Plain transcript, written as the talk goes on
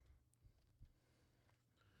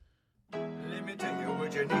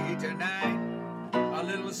you need tonight. A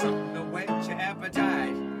little something to whet your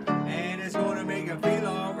appetite, and it's gonna make you feel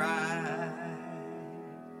alright.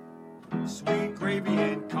 Sweet Gravy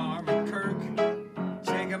and Carmen Kirk,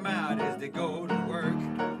 check them out as they go to work.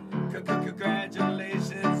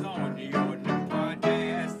 Congratulations on your new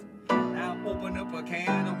podcast. Now open up a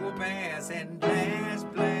can of whoop ass and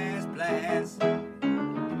blast, blast, blast.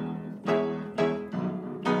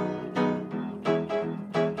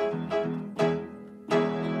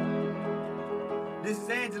 This is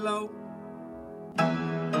Angelo.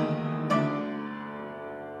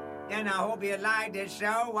 And I hope you like this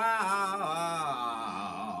show.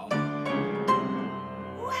 Wow,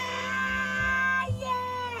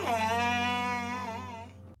 yeah.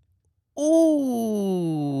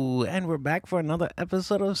 Ooh, and we're back for another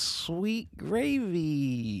episode of Sweet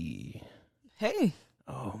Gravy. Hey.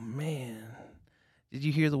 Oh, man. Did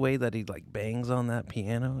you hear the way that he, like, bangs on that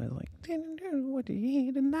piano? It's like, what do you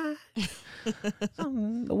eat tonight?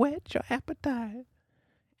 Something to whet your appetite.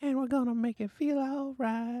 And we're going to make it feel all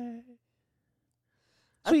right.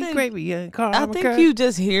 Sweet Gravy and Carl. I think you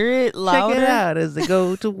just hear it louder. Check it out as they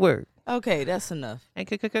go to work. Okay, that's enough. And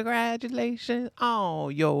congratulations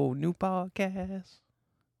on your new podcast.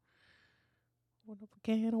 All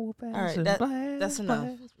right, that's enough.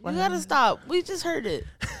 You gotta stop. We just heard it.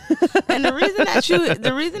 And the reason that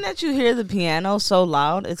you hear the piano so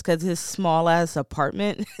loud is because his small ass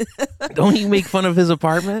apartment. Don't you make fun of his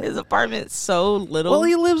apartment? His apartment's so little. Well,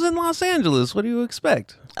 he lives in Los Angeles. What do you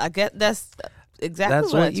expect? I get that's exactly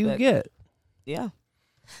That's what you get. Yeah,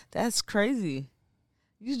 that's crazy.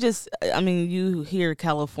 You hear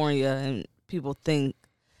California and people think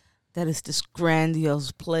that it's this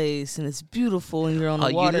grandiose place and it's beautiful and you're on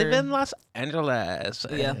the water. You live in Los Angeles.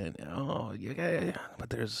 Yeah. And, but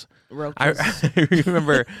there's... Roaches. I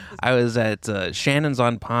remember I was at Shannon's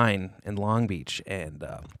on Pine in Long Beach, and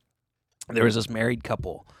there was this married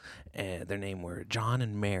couple, and their name were John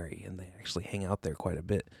and Mary, and they actually hang out there quite a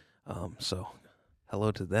bit. So... hello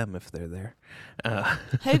to them if they're there.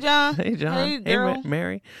 Hey, John. Hey, John. Hey, girl. Hey,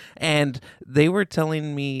 Mary. And they were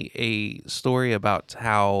telling me a story about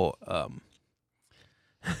how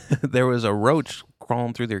there was a roach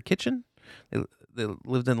crawling through their kitchen. They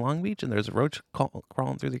lived in Long Beach, and there's a roach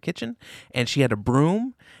crawling through their kitchen. And she had a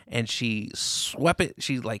broom, and she swept it.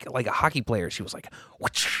 She like a hockey player. She was like,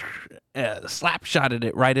 whoosh, slap shotted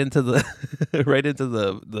it right into the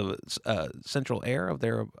central air of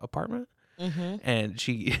their apartment. Mm-hmm. And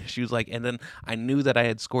she was like, and then I knew that I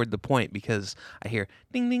had scored the point because I hear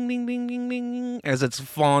ding, ding, ding, ding, ding, ding as it's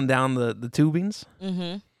falling down the tubings,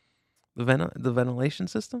 mm-hmm. the ventilation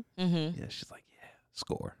system. Mm-hmm. Yeah, she's like, yeah,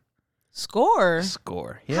 score.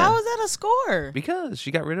 Yeah. How is that a score? Because she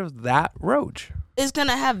got rid of that roach. It's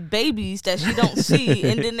gonna have babies that she don't see,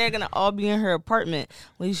 and then they're gonna all be in her apartment.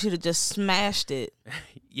 Well, you should have just smashed it.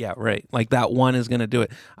 Yeah, right. Like that one is gonna do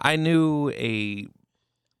it. I knew a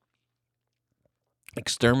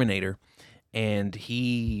exterminator, and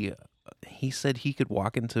he said he could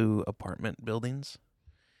walk into apartment buildings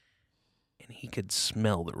and he could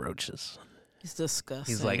smell the roaches. It's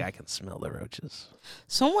disgusting. He's like, I can smell the roaches.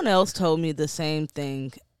 Someone else told me the same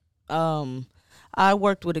thing. I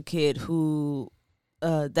worked with a kid who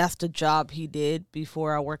that's the job he did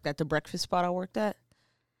before I worked at the breakfast spot I worked at.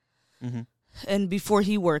 Mm-hmm. And before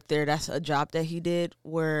he worked there, that's a job that he did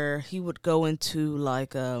where he would go into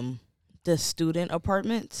like the student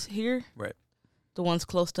apartments here, right? The ones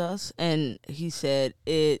close to us, and he said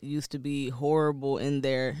it used to be horrible in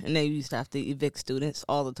there, and they used to have to evict students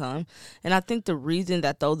all the time. And I think the reason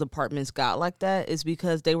that those apartments got like that is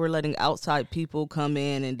because they were letting outside people come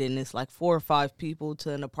in, and then it's like 4 or 5 people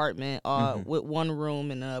to an apartment, with one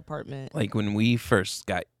room in an apartment. Like when we first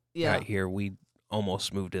got here, we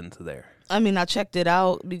almost moved into there. I mean, I checked it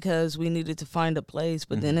out because we needed to find a place,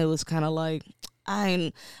 but then it was kind of like,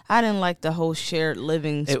 I didn't like the whole shared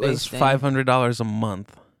living space. It was $500 a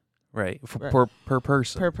month, right? Per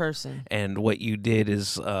person. Per person. And what you did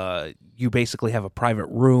is you basically have a private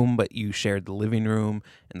room, but you shared the living room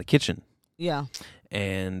and the kitchen. Yeah.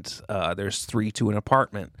 And there's 3 to an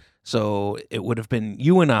apartment. So it would have been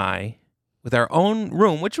you and I with our own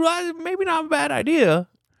room, which was maybe not a bad idea,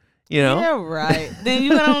 you know? Yeah, right. Then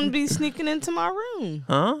you're going to be sneaking into my room.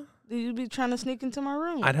 Huh? You'd be trying to sneak into my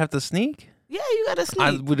room. I'd have to sneak? Yeah, you got to sneak.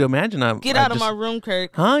 I would imagine Get out of my room,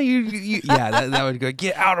 Kirk. Huh? Yeah, that would go,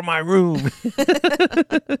 get out of my room.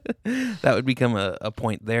 That would become a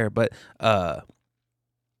point there. But, and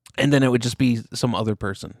then it would just be some other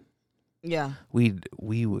person. Yeah. We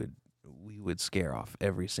would scare off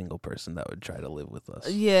every single person that would try to live with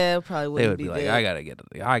us. Yeah, it probably wouldn't They would be like, I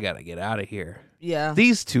gotta get out of here. Yeah.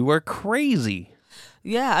 These two are crazy.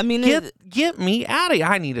 Yeah, I mean, Get me out of here.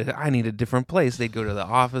 I need a different place. They'd go to the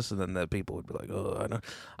office, and then the people would be like, "Oh, I don't."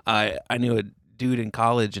 I knew a dude in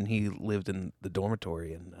college, and he lived in the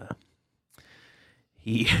dormitory, and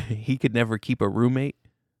he could never keep a roommate.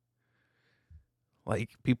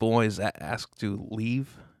 Like, people always ask to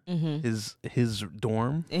leave his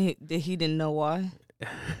dorm. and he didn't know why.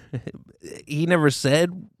 He never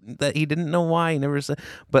said that he didn't know why. He never said,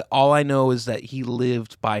 but all I know is that he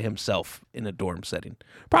lived by himself in a dorm setting.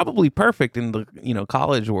 Probably perfect in the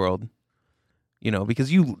college world,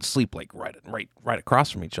 because you sleep like right across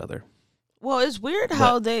from each other. Well, it's weird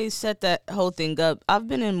how they set that whole thing up. I've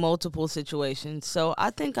been in multiple situations, so I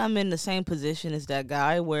think I'm in the same position as that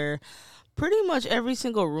guy where pretty much every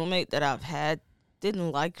single roommate that I've had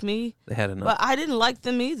didn't like me. They had enough. But I didn't like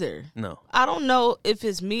them either. No. I don't know if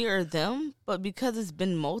it's me or them, but because it's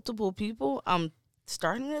been multiple people, I'm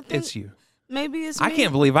starting to think It's you. maybe it's me. I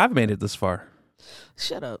can't believe I've made it this far.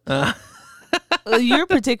 Shut up. You're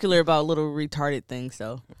particular about little retarded things,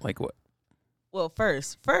 though. Like what? Well,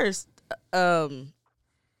 first,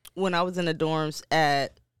 when I was in the dorms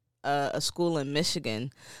at a school in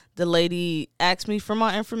Michigan, the lady asked me for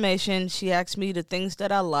my information. She asked me the things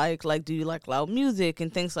that I like do you like loud music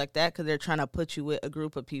and things like that, because they're trying to put you with a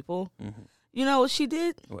group of people. Mm-hmm. You know what she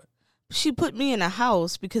did? What? She put me in a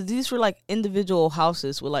house, because these were like individual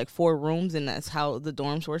houses with like 4 rooms, and that's how the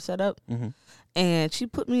dorms were set up. Mm-hmm. And she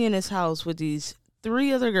put me in this house with these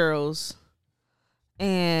 3 other girls,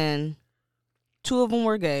 and 2 of them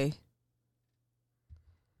were gay.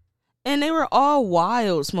 And they were all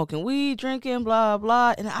wild, smoking weed, drinking, blah,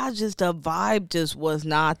 blah. And the vibe just was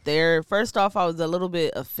not there. First off, I was a little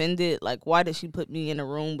bit offended. Like, why did she put me in a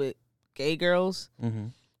room with gay girls? Mm-hmm.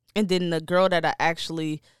 And then the girl that I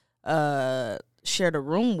actually shared a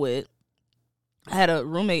room with, I had a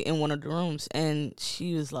roommate in one of the rooms. And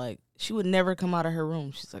she was like, she would never come out of her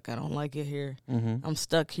room. She's like, I don't like it here. Mm-hmm. I'm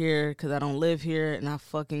stuck here because I don't live here, and I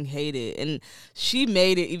fucking hate it. And she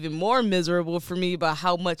made it even more miserable for me by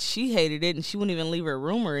how much she hated it, and she wouldn't even leave her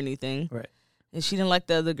room or anything. Right. And she didn't like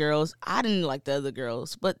the other girls. I didn't like the other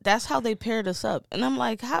girls. But that's how they paired us up. And I'm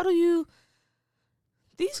like,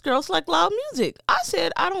 these girls like loud music. I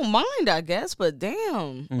said, I don't mind, I guess, but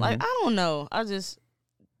damn. Mm-hmm. Like, I don't know.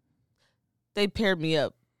 They paired me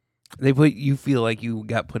up. You feel like you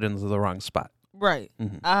got put into the wrong spot. Right.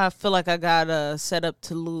 Mm-hmm. I feel like I got set up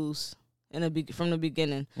to lose from the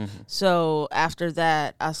beginning. Mm-hmm. So after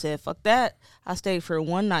that, I said, fuck that. I stayed for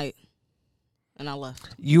 1 night, and I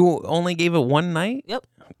left. You only gave it 1 night? Yep.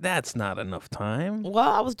 That's not enough time. Well,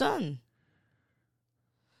 I was done.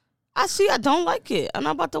 I don't like it. I'm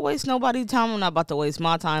not about to waste nobody's time. I'm not about to waste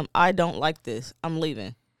my time. I don't like this. I'm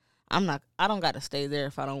leaving. I don't got to stay there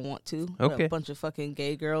if I don't want to. Okay. A bunch of fucking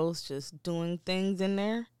gay girls just doing things in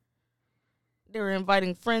there. They were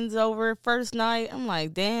inviting friends over first night. I'm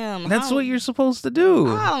like, damn. That's what you're supposed to do.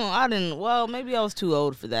 I didn't. Well, maybe I was too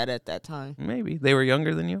old for that at that time. Maybe. They were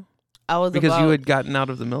younger than you? I was because you had gotten out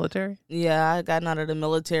of the military? Yeah, I had gotten out of the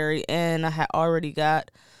military, and I had already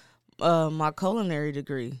got my culinary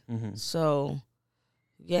degree. Mm-hmm. So,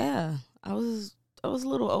 yeah, I was a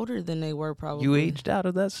little older than they were, probably. You aged out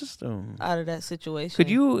of that system. Out of that situation. Could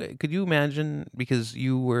you imagine, because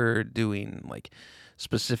you were doing, like,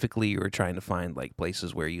 specifically you were trying to find, like,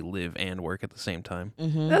 places where you live and work at the same time?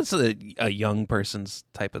 Mm-hmm. That's a young person's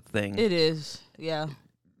type of thing. It is, yeah.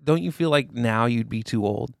 Don't you feel like now you'd be too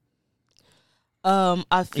old?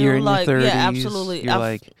 I feel you're in like, your 30s, yeah, absolutely. You're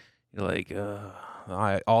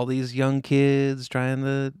like, all these young kids trying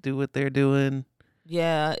to do what they're doing.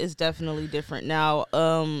 Yeah, it's definitely different now.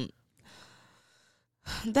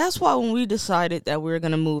 That's why when we decided that we were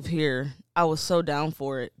going to move here, I was so down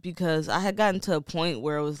for it, because I had gotten to a point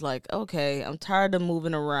where it was like, okay, I'm tired of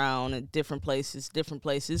moving around at different places,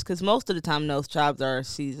 because most of the time those jobs are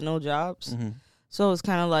seasonal jobs. Mm-hmm. So it's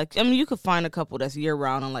kind of like, I mean, you could find a couple that's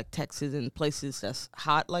year-round in, like, Texas and places that's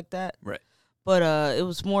hot like that. Right. But it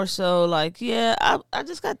was more so like, yeah, I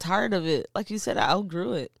just got tired of it. Like you said, I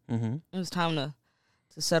outgrew it. Mm-hmm. It was time to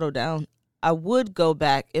settle down. I would go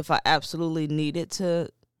back if I absolutely needed to.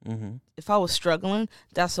 Mm-hmm. If I was struggling,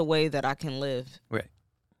 that's a way that I can live. Right.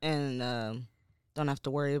 And don't have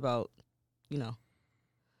to worry about, living on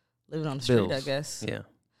the bills. Street, I guess. Yeah.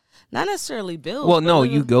 Not necessarily bills. Well, no,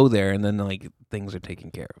 you go there and then, like, things are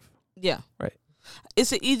taken care of. Yeah. Right.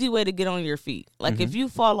 It's an easy way to get on your feet. Like, if you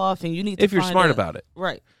fall off and you need to if you're smart about it.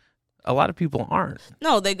 Right. A lot of people aren't.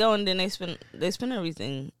 No, they go and then they spend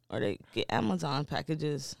everything, or they get Amazon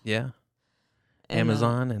packages. Yeah. And,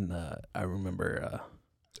 Amazon, and I remember...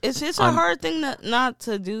 it's a hard thing not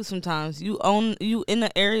to do sometimes. You in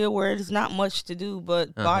an area where there's not much to do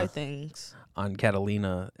but buy things. on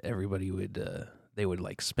Catalina, everybody would they would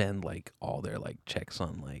like spend like all their like checks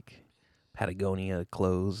on like Patagonia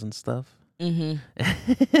clothes and stuff. Mm-hmm.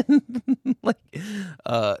 Like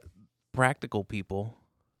practical people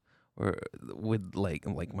or would like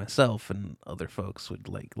myself and other folks would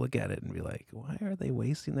like look at it and be like, why are they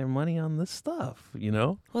wasting their money on this stuff, you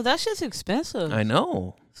know? Well, that's just expensive. I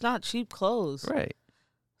know, It's not cheap clothes. right?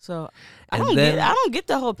 So I And don't then- get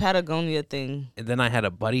the whole Patagonia thing. And then I had a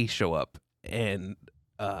buddy show up, and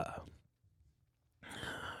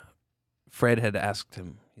Fred had asked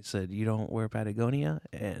him, he said, you don't wear Patagonia?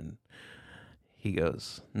 And he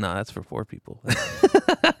goes, no, that's for 4 people.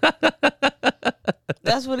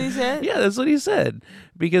 That's what he said? Yeah, that's what he said.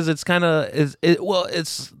 Because it's kind of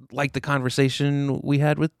it's like the conversation we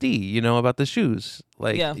had with D, you know, about the shoes.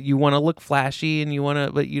 Like Yeah. you want to look flashy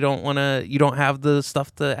and but you don't have the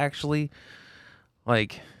stuff to actually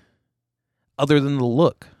like other than the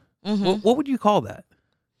look. Mm-hmm. What would you call that?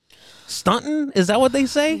 Stunting? Is that what they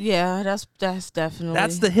say? Yeah, that's definitely.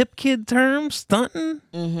 That's the hip kid term, stunting.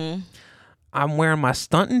 Mm-hmm. I'm wearing my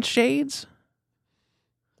stunting shades.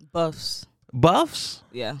 Buffs. Buffs?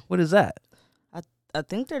 Yeah. What is that? I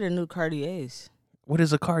think they're the new Cartiers. What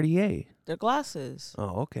is a Cartier? They're glasses.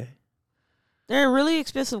 Oh, okay. They're really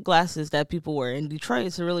expensive glasses that people wear. In Detroit,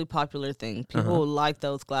 it's a really popular thing. People like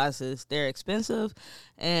those glasses. They're expensive,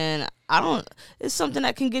 and it's something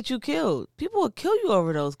that can get you killed. People will kill you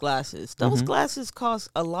over those glasses. Those glasses cost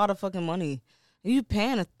a lot of fucking money. You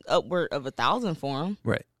paying upward of $1,000 for them.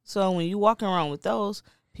 Right. So when you walking around with those,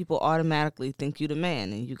 people automatically think you the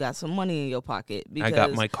man and you got some money in your pocket. Because, I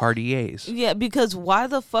got my Cartiers. Yeah, because why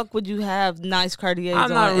the fuck would you have nice Cartiers I'm on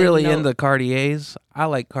not and really no- into Cartiers. I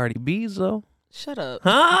like Cardi B's though. Shut up.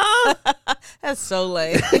 Huh? That's so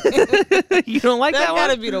lame. You don't like that, That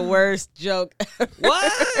gotta one? be the worst joke ever.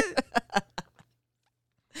 What?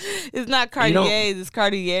 It's not You don't- Cartiers, it's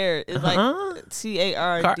Cartier. It's like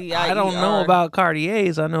Cardier. I don't know about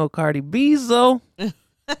Cartiers. I know Cardi B's though.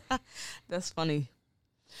 That's funny.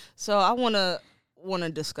 So I wanna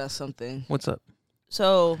discuss something. What's up?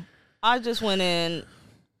 So I just went in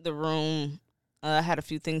the room. I had a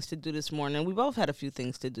few things to do this morning. We both had a few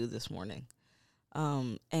things to do this morning.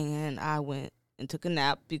 And I went and took a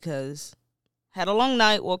nap because had a long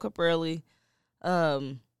night, woke up early.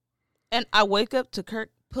 And I wake up to Kirk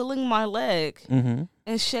pulling my leg Mm-hmm.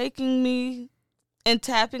 and shaking me and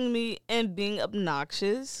tapping me and being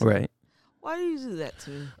obnoxious. Right. Why do you do that to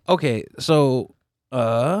me? Okay, so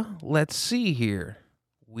let's see here.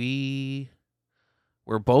 We're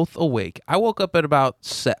both awake. I woke up at about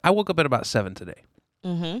 7 today.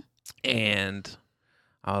 Mm-hmm. And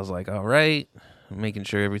I was like, all right, making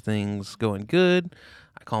sure everything's going good.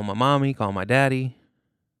 I call my mommy, call my daddy,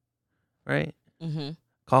 right? Mm-hmm.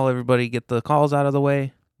 Call everybody, get the calls out of the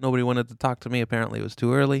way. Nobody wanted to talk to me. Apparently it was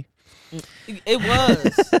too early. It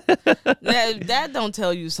was. that don't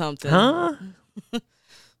tell you something. Huh?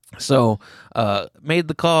 So, made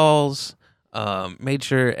the calls, made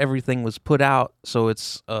sure everything was put out. So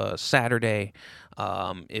it's Saturday.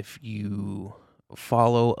 If you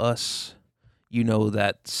follow us, you know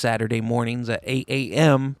that Saturday mornings at 8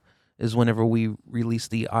 a.m. is whenever we release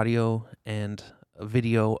the audio and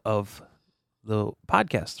video of the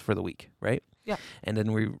podcast for the week, right? Yeah. And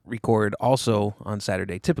then we record also on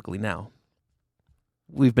Saturday, typically now.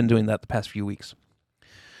 We've been doing that the past few weeks.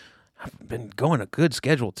 I've been going a good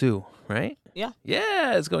schedule too, right? Yeah.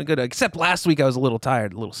 Yeah, it's going good. Except last week I was a little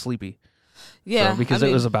tired, a little sleepy. Yeah. So, because I it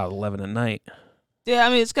mean, was about 11 at night. Yeah, I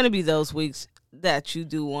mean, it's going to be those weeks that you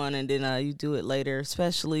do one and then you do it later,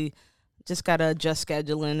 especially just got to adjust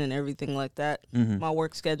scheduling and everything like that. Mhm. My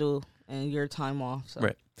work schedule and your time off. So.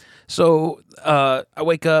 Right. So I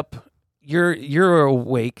wake up, you're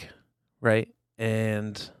awake, right?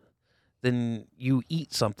 And then you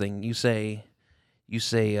eat something. You say,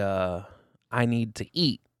 I need to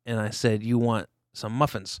eat. And I said, you want some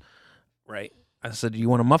muffins, right? I said, you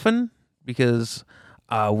want a muffin? Because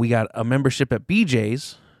we got a membership at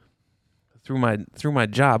BJ's through my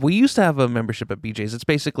job. We used to have a membership at BJ's. It's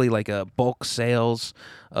basically like a bulk sales,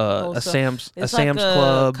 a Sam's It's Sam's like a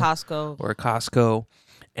Club Costco. or a Costco,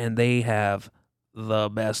 and they have the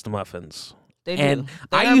best muffins. They do. And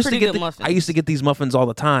They I got used to pretty get good muffins. I used to get these muffins all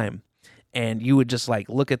the time. And you would just like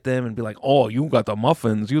look at them and be like, "Oh, you got the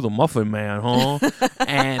muffins. You the muffin man, huh?"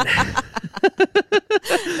 And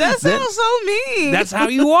That sounds so mean. that's how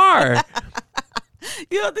you are,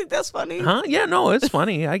 You don't think that's funny? huh? Yeah, no, it's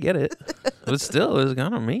funny. I get it, but still, it's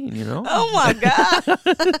kind of mean, you know. Oh my God.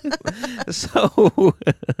 So,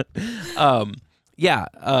 yeah.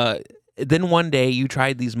 then one day you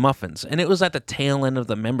tried these muffins, and it was at the tail end of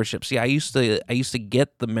the membership. See, I used to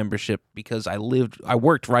get the membership because I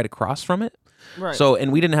worked right across from it. Right. So,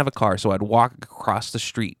 and we didn't have a car, so I'd walk across the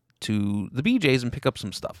street to the BJ's and pick up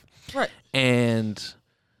some stuff. Right. And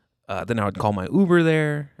then I would call my Uber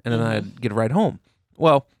there, and then I'd get a ride home.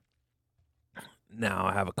 Well, now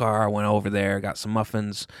I have a car. I went over there, got some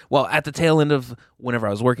muffins. Well, at the tail end of whenever I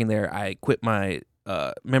was working there, I quit my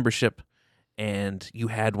membership, and you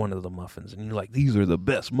had one of the muffins, and you're like, these are the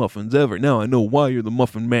best muffins ever. Now I know why you're the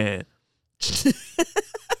muffin man.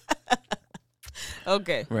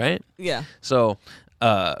 Okay. Right? Yeah. So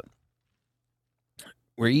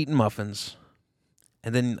we're eating muffins,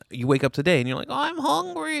 and then you wake up today, and you're like, oh, I'm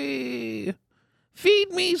hungry.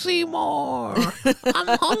 Feed me, Seymour.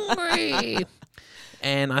 I'm hungry.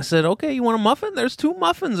 And I said, okay, you want a muffin? There's 2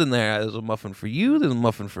 muffins in there. There's a muffin for you. There's a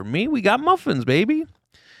muffin for me. We got muffins, baby. And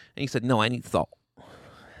he said, no, I need salt.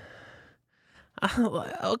 I'm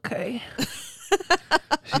like, okay.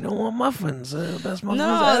 She don't want muffins. Best muffins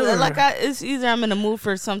ever. Like it's either I'm in the mood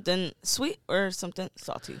for something sweet or something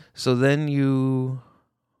salty. So then you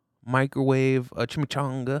microwave a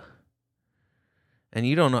chimichanga. And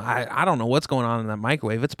you don't know, I don't know what's going on in that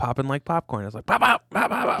microwave. It's popping like popcorn. It's like, pop, pop, pop,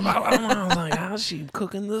 pop, pop, pop. I was like, how's she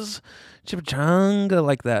cooking this chimichanga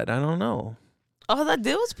like that? I don't know. All I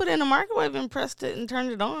did was put it in the microwave and pressed it and turned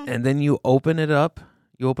it on. And then you open it up.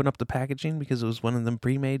 You open up the packaging because it was one of them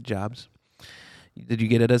pre-made jobs. Did you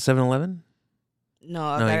get it at 7-Eleven? No,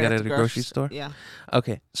 I No, got you it got at it at the a grocery store? Yeah.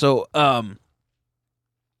 Okay. So,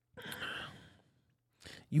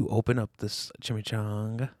 you open up this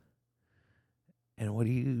chimichanga. And what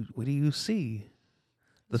do you see?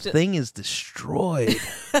 The thing is destroyed.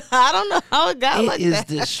 I don't know how it got like that. It is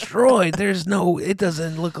destroyed. It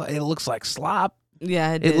doesn't look like, it looks like slop.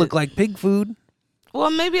 Yeah, It looked like pig food.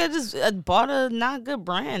 Well, maybe I just bought a not good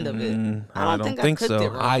brand of it. I don't think cooked so. it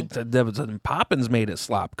wrong. Poppins made it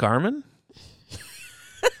slop, Carmen.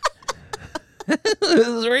 This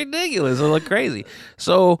is ridiculous. It looked crazy.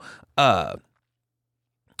 So,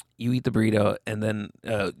 you eat the burrito, and then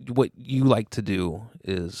what you like to do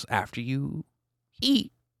is after you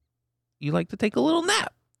eat, you like to take a little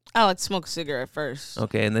nap. I like to smoke a cigarette first.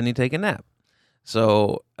 Okay, and then you take a nap.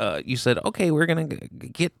 So you said, okay, we're going to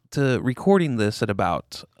get to recording this at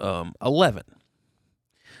about 11.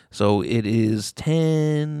 So it is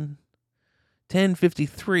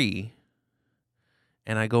 10:53,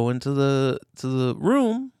 and I go into the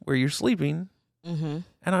room where you're sleeping, and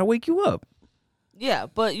I wake you up. Yeah,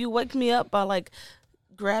 but you wake me up by like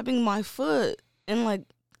grabbing my foot, and like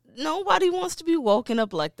nobody wants to be woken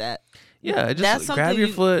up like that. Yeah, I just grab your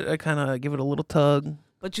foot. I kind of give it a little tug.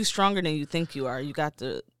 But you're stronger than you think you are. You got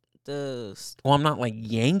the. Well, I'm not like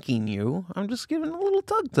yanking you. I'm just giving a little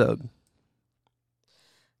tug.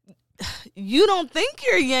 You don't think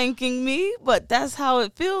you're yanking me, but that's how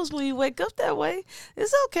it feels when you wake up that way.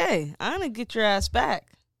 It's okay. I'm gonna get your ass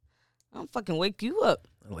back. I'll fucking wake you up.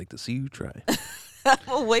 I'd like to see you try.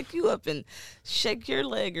 I'll wake you up and shake your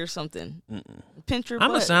leg or something. Pinch your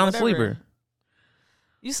butt. I'm a sound whatever. sleeper.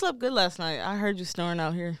 You slept good last night. I heard you snoring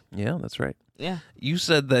out here. Yeah, that's right. Yeah. You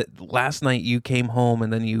said that last night you came home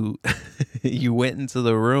and then you you went into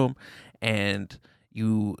the room and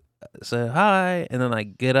you said hi, and then I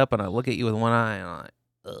get up and I look at you with one eye and I'm like,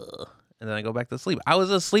 ugh. And then I go back to sleep. I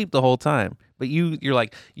was asleep the whole time. But you're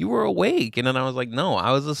like, you were awake. And then I was like, no,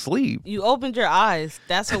 I was asleep. You opened your eyes.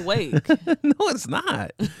 That's awake. No, it's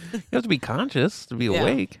not. You have to be conscious to be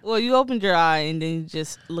awake. Well, you opened your eye and then you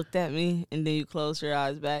just looked at me and then you closed your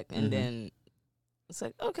eyes back and then it's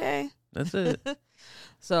like, okay. That's it.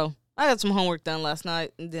 So I got some homework done last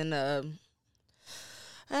night and then I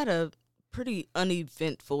had a pretty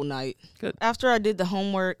uneventful night. Good. After I did the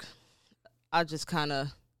homework, I just kind of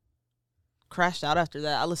crashed out after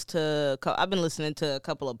that. I've been listening to a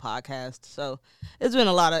couple of podcasts, so it's been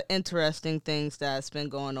a lot of interesting things that's been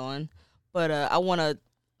going on. But I want to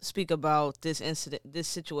speak about this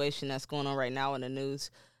situation that's going on right now in the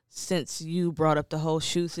news. Since you brought up the whole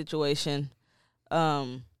shoe situation,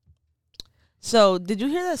 so did you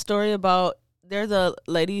hear that story about there's a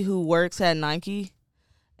lady who works at Nike?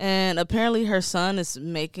 And apparently her son is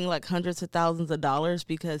making like hundreds of thousands of dollars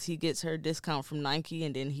because he gets her discount from Nike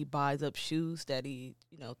and then he buys up shoes that he,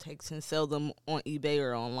 takes and sells them on eBay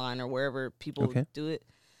or online or wherever people do it.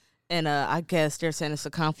 And I guess they're saying it's a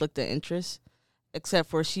conflict of interest, except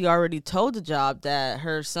for she already told the job that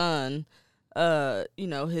her son,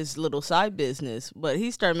 his little side business, but he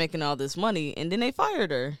started making all this money and then they fired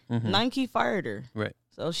her. Nike fired her. Right.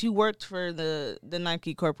 So she worked for the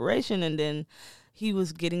Nike corporation and then he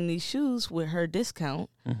was getting these shoes with her discount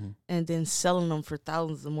and then selling them for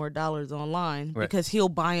thousands of more dollars online because he'll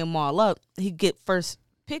buy them all up. He get first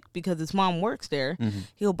pick because his mom works there.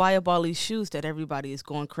 He'll buy up all these shoes that everybody is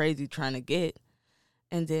going crazy trying to get,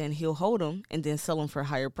 and then he'll hold them and then sell them for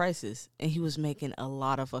higher prices. And he was making a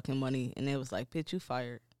lot of fucking money, and it was like, bitch, you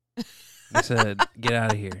fired. He said, get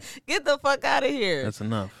out of here. Get the fuck out of here. That's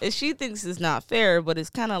enough. And she thinks it's not fair, but it's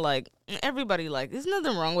kind of like, everybody like, there's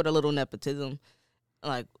nothing wrong with a little nepotism.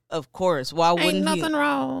 Like, of course. Why wouldn't Ain't nothing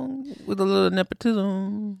wrong with a little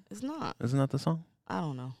nepotism. It's not. Isn't that the song? I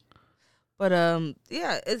don't know. But,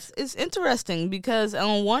 yeah, it's interesting because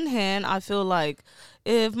on one hand, I feel like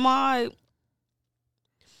if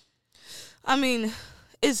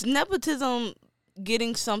is nepotism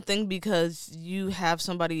getting something because you have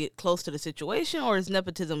somebody close to the situation, or is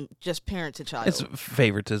nepotism just parent to child? It's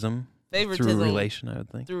favoritism. Favoritism Through relation, I would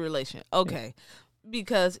think. Through relation. Okay. Yeah.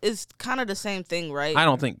 Because it's kind of the same thing, right? I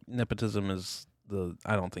don't think nepotism is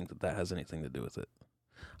I don't think that has anything to do with it.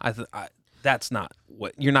 That's not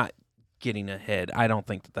what, you're not getting ahead. I don't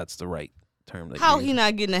think that that's the right term. How he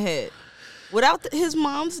not getting ahead? Without his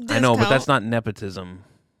mom's discount. I know, but that's not nepotism.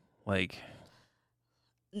 Like,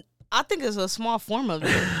 I think it's a small form of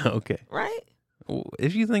it. Okay. Right?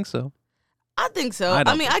 If you think so. I think so.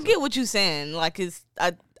 I get what you're saying. Like,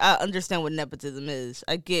 I understand what nepotism is.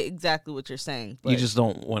 I get exactly what you're saying. But you just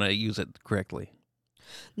don't want to use it correctly.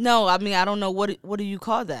 No, I don't know what do you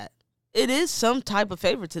call that? It is some type of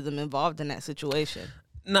favoritism involved in that situation.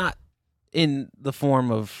 Not in the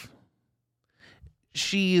form of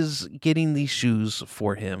she is getting these shoes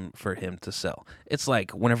for him to sell. It's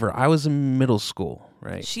like whenever I was in middle school,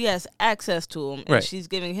 right? She has access to them, and she's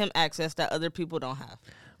giving him access that other people don't have.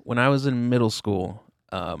 When I was in middle school,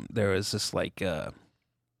 there was this like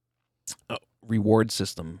reward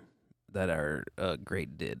system that our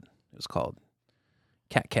grade did. It was called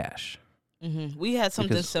Cat Cash. Mm-hmm. We had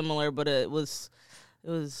something similar, but it was.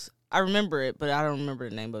 I remember it, but I don't remember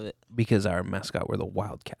the name of it. Because our mascot were the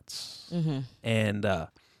Wildcats. Mm-hmm. And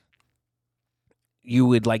you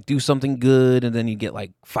would like do something good, and then you get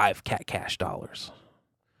like 5 Cat Cash dollars.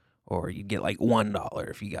 Or you'd get like $1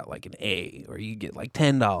 if you got like an A. Or you get like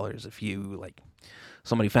 $10 if you like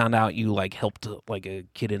somebody found out you like helped like a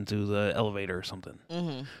kid into the elevator or something.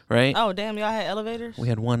 Mm-hmm. Right? Oh, damn, y'all had elevators? We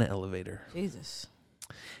had one elevator. Jesus.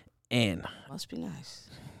 And must be nice.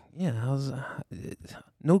 Yeah, I was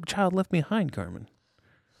no child left behind, Carmen.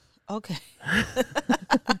 Okay.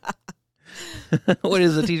 What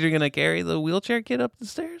is the teacher gonna carry the wheelchair kid up the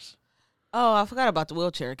stairs? Oh, I forgot about the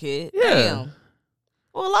wheelchair kid. Yeah. Damn.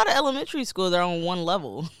 Well, a lot of elementary schools are on one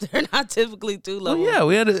level. They're not typically 2 levels. Well, yeah,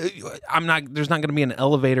 we had. There's not gonna be an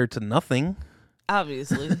elevator to nothing.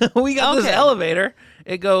 Obviously. We got this elevator.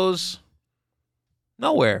 It goes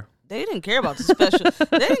nowhere. They didn't care about the special.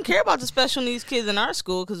 They didn't care about the special needs kids in our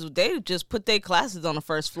school because they just put their classes on the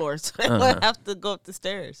first floor, so they wouldn't have to go up the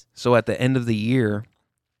stairs. So at the end of the year,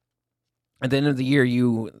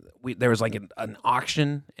 there was like an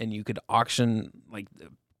auction, and you could auction like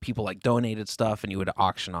people like donated stuff, and you would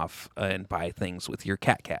auction off and buy things with your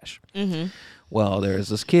Cat Cash. Mm-hmm. Well, there was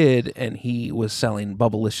this kid, and he was selling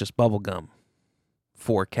Bubblicious bubble gum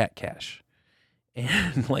for Cat Cash.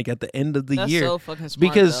 And like at the end of the year, so fucking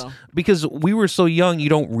smart, because we were so young, you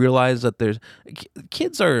don't realize that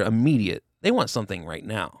kids are immediate. They want something right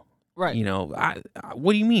now, right? You know,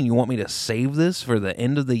 what do you mean? You want me to save this for the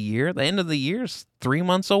end of the year? The end of the year is 3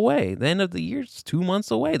 months away. The end of the year is 2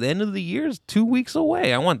 months away. The end of the year is 2 weeks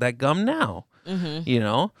away. I want that gum now. Mm-hmm. You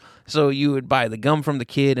know, so you would buy the gum from the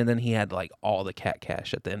kid, and then he had like all the Cat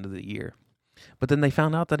Cash at the end of the year. But then they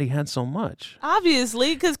found out that he had so much.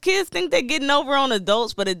 Obviously, because kids think they're getting over on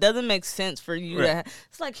adults, but it doesn't make sense for you to.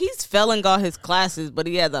 It's like he's failing all his classes, but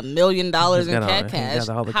he has $1 million in Cat Cash. He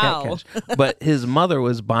got all the How? Cat Cash. But his mother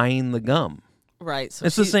was buying the gum. Right. So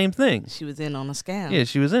it's the same thing. She was in on a scam. Yeah,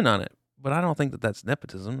 she was in on it. But I don't think that that's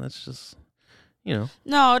nepotism. That's just, you know.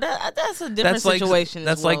 No, that's a different situation.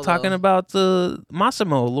 That's like talking about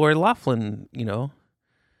Massimo, Lori Laughlin, you know.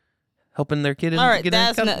 Helping their kid. All right,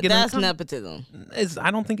 that's nepotism.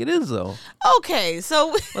 I don't think it is though. Okay,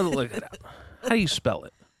 so look it up. How do you spell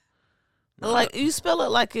it? Like you spell it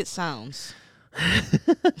like it sounds.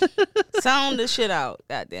 Sound the shit out.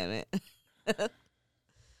 God damn it.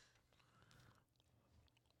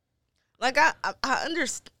 Like I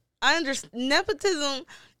understand. Nepotism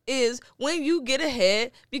is when you get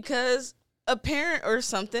ahead because a parent or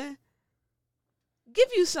something give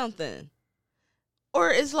you something,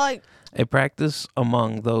 or it's like. A practice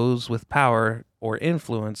among those with power or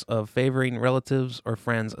influence of favoring relatives or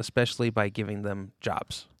friends, especially by giving them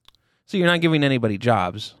jobs. So you're not giving anybody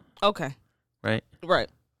jobs. Okay. right? Right.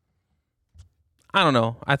 I don't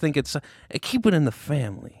know. I think it's keep it in the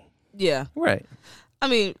family, Yeah. right? I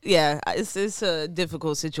mean, yeah, it's a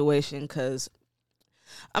difficult situation because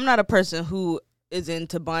I'm not a person who is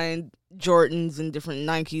into buying Jordans and different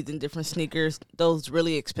Nikes and different sneakers, those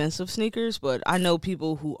really expensive sneakers. But I know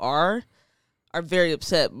people who are very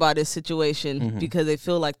upset by this situation because they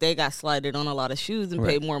feel like they got slighted on a lot of shoes and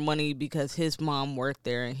paid more money because his mom worked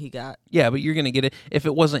there and he got Yeah, but you're gonna get it. If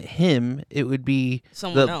it wasn't him, it would be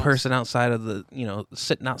someone the else. person outside of the,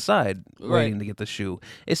 sitting outside waiting to get the shoe.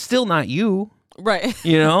 It's still not you, Right.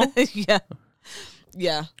 Yeah.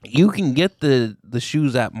 Yeah. You can get the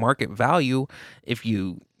shoes at market value if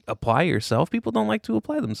you apply yourself. People don't like to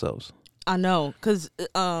apply themselves. I know, because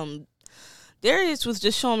Darius was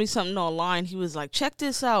just showing me something online. He was like, check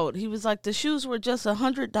this out. He was like, the shoes were just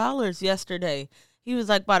 $100 yesterday. He was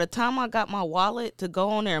like, by the time I got my wallet to go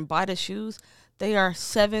on there and buy the shoes, they are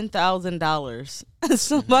 $7,000.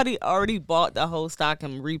 Somebody already bought the whole stock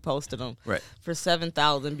and reposted them for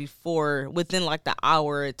 $7,000 before, within like the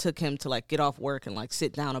hour it took him to like get off work and like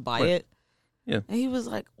sit down and buy it. Yeah. And he was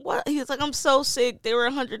like, what? He was like, I'm so sick. They were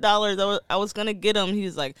 $100. I was going to get them. He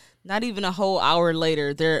was like, not even a whole hour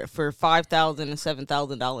later, they're for $5,000 and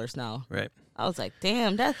 $7,000 now. Right. I was like,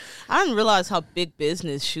 damn, I didn't realize how big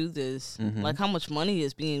business shoes is. Like how much money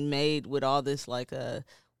is being made with all this. Like,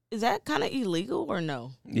 is that kind of illegal or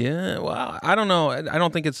no? Yeah, well, I don't know. I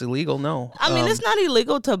don't think it's illegal, no. I mean, it's not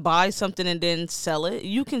illegal to buy something and then sell it.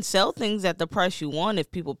 You can sell things at the price you want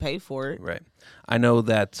if people pay for it. Right. I know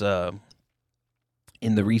that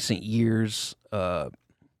in the recent years,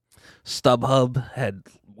 StubHub had,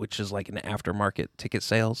 which is like an aftermarket ticket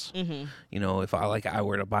sales. If I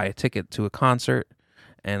were to buy a ticket to a concert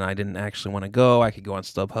and I didn't actually want to go, I could go on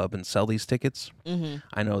StubHub and sell these tickets.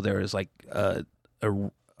 I know there is like a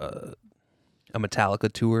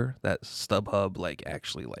Metallica tour that StubHub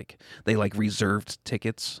they reserved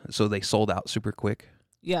tickets, so they sold out super quick.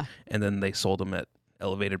 Yeah. And then they sold them at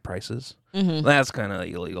elevated prices. That's kind of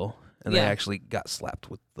illegal. And they Yeah. actually got slapped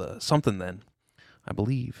with something then, I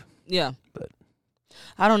believe. Yeah. But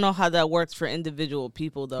I don't know how that works for individual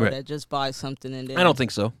people, though, Right. that just buy something and then. I don't think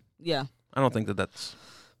so. Yeah. I don't think that's...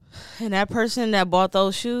 And that person that bought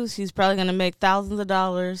those shoes, he's probably going to make thousands of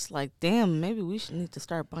dollars. Like, damn, maybe we should need to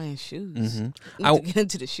start buying shoes. Need to get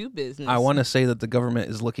into the shoe business. I want to say that the government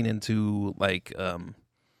is looking into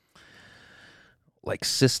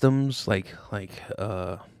systems like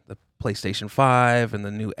the PlayStation 5 and the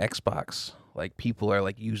new Xbox. Like people are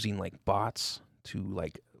using bots to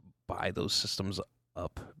buy those systems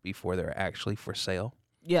up before they're actually for sale.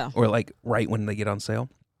 Yeah. Or right when they get on sale.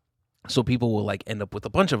 So people will end up with a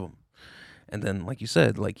bunch of them. And then, like you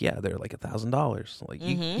said, they're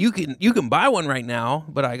 $1,000. You can buy one right now,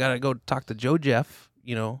 but I gotta go talk to Joe Jeff,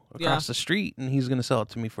 across the street, and he's gonna sell it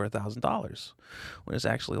to me for $1,000, when it's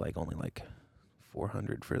actually only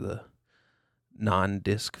 $400 for the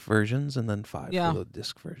non-disc versions, and then $5 for the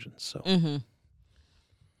disc versions. So,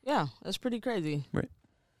 yeah, that's pretty crazy. Right.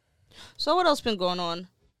 So, what else been going on?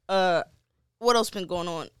 What else been going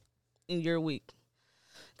on in your week?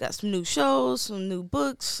 Got some new shows, some new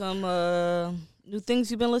books, some new things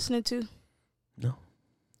you've been listening to? No.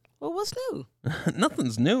 Well, what's new?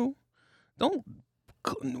 Nothing's new.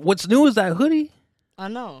 What's new is that hoodie. I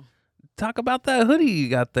know. Talk about that hoodie you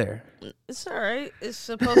got there. It's all right. It's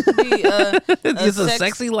supposed to be It's a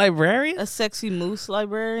sexy librarian? a sexy moose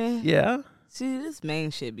librarian. Yeah. See, this Maine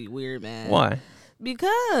shit be weird, man. Why?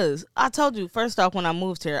 Because I told you, first off, when I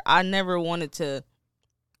moved here, I never wanted to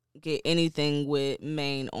get anything with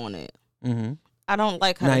Maine on it. Mm-hmm. I don't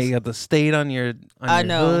like how Now you got the state on your I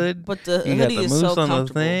know, hood. but the You got hoodie the is moose so on the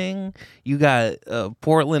comfortable. thing. You got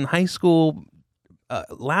Portland High School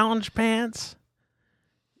lounge pants.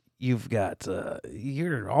 You've got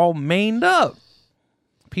you're all mained up.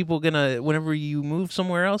 People whenever you move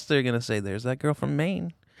somewhere else, they're gonna say, "There's that girl from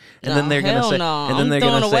Maine," and then they're gonna say, no. and then I'm they're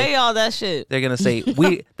throwing gonna away say, all that shit. they're gonna say,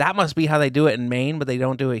 that must be how they do it in Maine, but they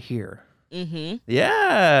don't do it here. Mm-hmm.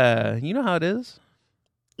 Yeah, you know how it is.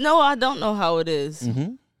 No, I don't know how it is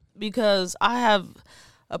Mm-hmm. because I have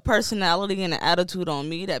a personality and an attitude on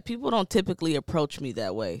me that people don't typically approach me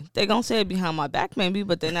that way. They gonna say it behind my back maybe,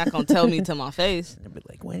 but they're not gonna tell me to my face. They'll be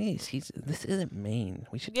like, "Wait, this isn't Maine.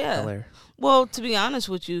 We should Yeah. tell her." Well, to be honest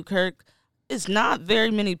with you, Kirk, it's not very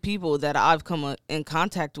many people that I've come in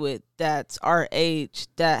contact with that's our age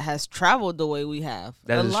that has traveled the way we have.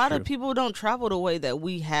 That a is lot true. of people don't travel the way that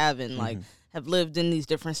we have and have lived in these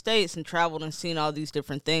different states and traveled and seen all these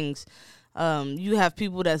different things. You have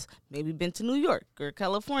people that's maybe been to New York or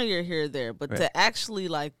California here or there, but to actually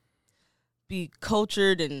be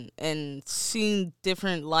cultured and seen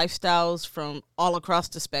different lifestyles from all across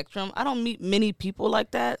the spectrum. I don't meet many people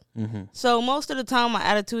like that. Mm-hmm. So most of the time my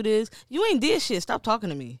attitude is, you ain't did shit. Stop talking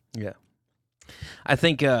to me. Yeah. I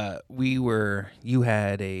think you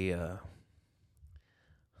had a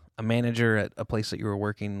manager at a place that you were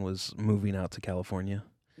working was moving out to California,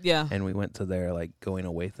 Yeah. and we went to their like going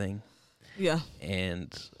away thing, Yeah.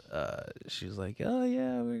 and she was like, "Oh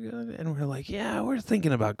yeah, we're good," and we're like, "Yeah, we're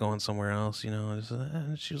thinking about going somewhere else," you know.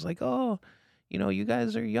 And she was like, "Oh, you know, you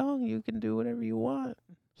guys are young, you can do whatever you want."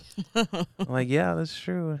 I'm like, "Yeah, that's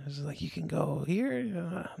true." It's like, "You can go here," and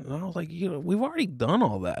I was like, "You know, we've already done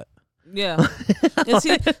all that." Yeah. And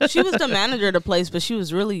see, she was the manager of the place, but she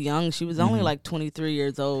was really young. She was only like 23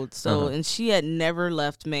 years old. So, and she had never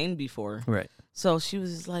left Maine before. Right. So she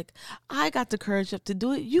was just like, I got the courage up to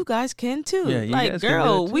do it. You guys can too. Yeah, you like, guys can do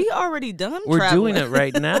girl, it too. we already done We're traveling. doing it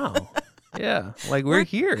right now. Yeah, like we're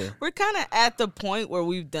here. We're kind of at the point where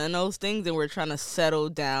we've done those things and we're trying to settle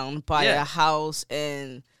down, buy a house,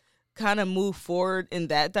 and kind of move forward in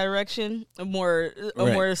that direction, a more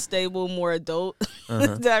stable, more adult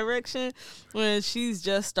direction. When she's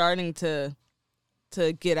just starting to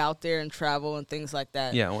get out there and travel and things like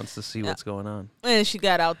that. Yeah, wants to see what's going on. And she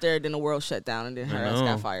got out there, then the world shut down, and then her ass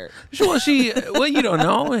got fired. Well, you don't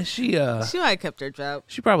know. She might have kept her job.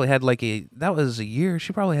 She probably had that was a year.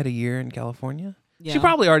 She probably had a year in California. Yeah. She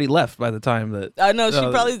probably already left by the time that. I know, she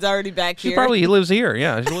probably is already back here. She probably lives here.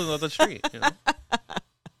 Yeah, she lives on the street. You know?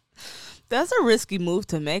 That's a risky move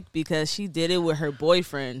to make because she did it with her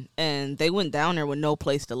boyfriend, and they went down there with no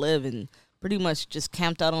place to live and pretty much just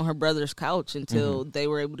camped out on her brother's couch until they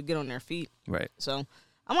were able to get on their feet. Right. So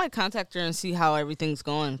I might contact her and see how everything's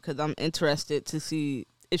going because I'm interested to see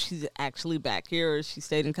if she's actually back here or if she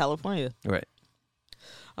stayed in California. Right.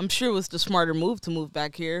 I'm sure it was the smarter move to move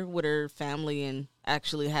back here with her family and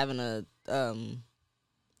actually having a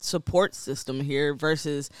support system here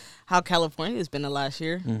versus how California has been the last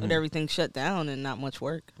year with everything shut down and not much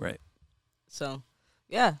work. Right. So,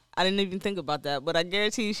 yeah, I didn't even think about that, but I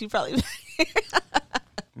guarantee you she probably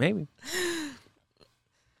Maybe.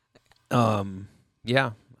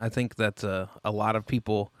 Yeah, I think that a lot of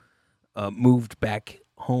people moved back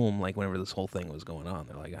home like whenever this whole thing was going on.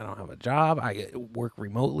 They're like, I don't have a job. I work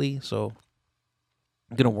remotely, so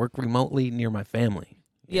I'm going to work remotely near my family.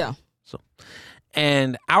 Yeah. So,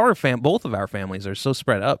 and both of our families are so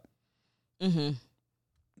spread up. Mm-hmm.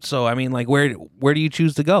 So, I mean, like, where do you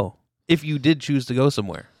choose to go? If you did choose to go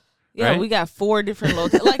somewhere. Yeah, right? We got 4 different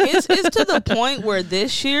locations. Like, it's to the point where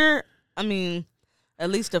this year, I mean, at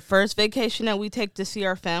least the first vacation that we take to see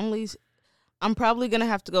our families, I'm probably going to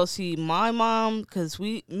have to go see my mom because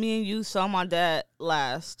me and you saw my dad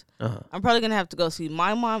last. I'm probably going to have to go see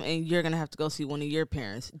my mom, and you're going to have to go see one of your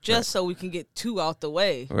parents just so we can get 2 out the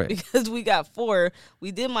way. Right. Because we got 4.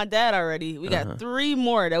 We did my dad already. We got 3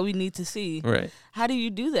 more that we need to see. Right. How do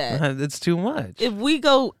you do that? It's too much. If we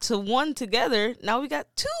go to 1 together, now we got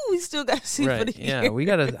 2 we still got to see for the year. Yeah, we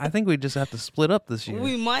got to. I think we just have to split up this year.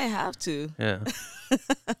 We might have to. Yeah.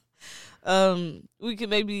 We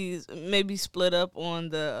could maybe split up on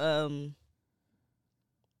the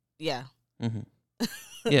yeah.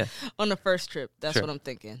 Yeah. On the first trip. That's Sure. what I'm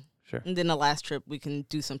thinking. Sure. And then the last trip we can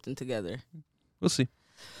do something together. We'll see.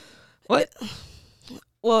 What?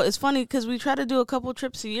 Well, it's funny because we try to do a couple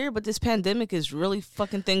trips a year, but this pandemic is really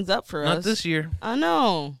fucking things up for us. Not this year. I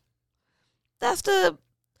know.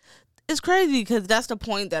 It's crazy because that's the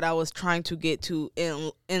point that I was trying to get to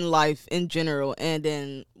in life in general. And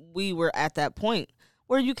then we were at that point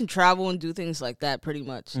where you can travel and do things like that pretty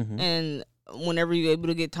much. And whenever you're able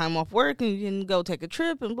to get time off work and you can go take a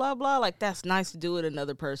trip and blah, blah, like that's nice to do with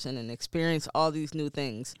another person and experience all these new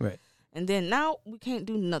things. Right. And then now we can't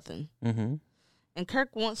do nothing. Mm-hmm. And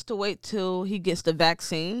Kirk wants to wait till he gets the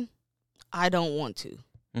vaccine. I don't want to.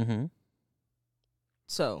 Mm-hmm.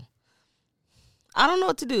 So I don't know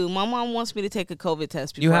what to do. My mom wants me to take a COVID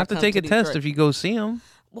test before You have I to come take a test Detroit. if you go see him.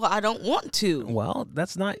 Well, I don't want to. Well,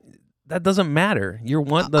 that doesn't matter. Your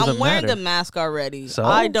want doesn't I'm wearing matter. the mask already. So?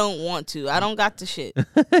 I don't want to. I don't got the shit.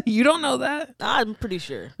 You don't know that? I'm pretty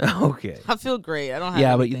sure. Okay. I feel great. I don't have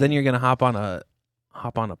Yeah, anything. but then you're gonna hop on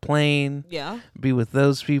a plane. Yeah. Be with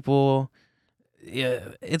those people. Yeah,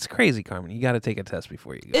 it's crazy, Carmen. You got to take a test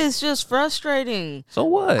before you go. It's just frustrating. So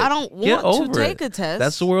what? I don't Get want to over take it. a test.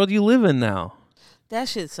 That's the world you live in now. That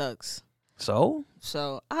shit sucks. So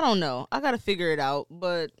I don't know. I got to figure it out.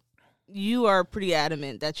 But you are pretty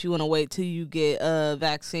adamant that you want to wait till you get a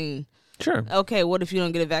vaccine. sure. Okay, what if you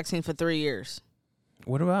don't get a vaccine for 3 years?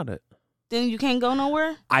 What about it? Then you can't go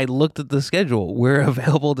nowhere? I looked at the schedule. We're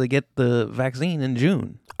available to get the vaccine in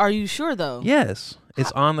June. Are you sure, though? Yes,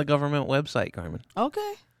 It's on the government website, Carmen.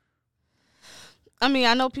 Okay. I mean,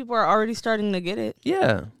 I know people are already starting to get it.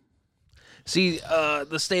 Yeah. See,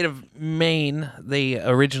 the state of Maine, they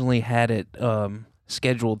originally had it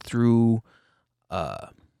scheduled through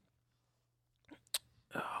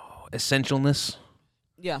essentialness,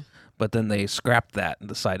 Yeah. but then they scrapped that and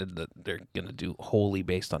decided that they're going to do wholly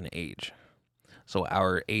based on age. So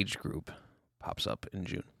our age group pops up in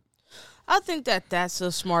June. I think that that's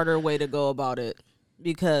a smarter way to go about it,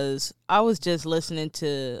 because I was just listening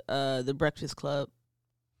to the Breakfast Club,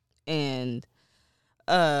 and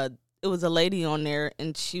it was a lady on there,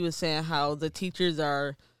 and she was saying how the teachers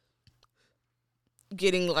are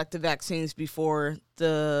getting like the vaccines before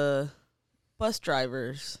the bus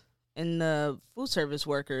drivers and the food service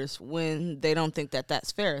workers, when they don't think that that's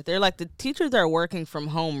fair. They're like, the teachers are working from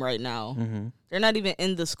home right now. Mm-hmm. They're not even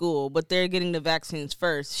in the school, but they're getting the vaccines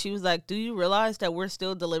first. She was like, do you realize that we're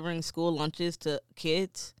still delivering school lunches to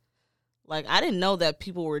kids? Like, I didn't know that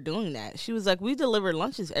people were doing that. She was like, we deliver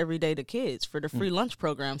lunches every day to kids for the free lunch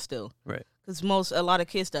program still. Right. Because a lot of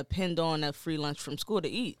kids depend on that free lunch from school to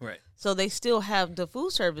eat. Right. So they still have the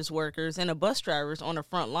food service workers and the bus drivers on the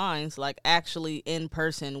front lines, like actually in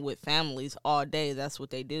person with families all day. That's what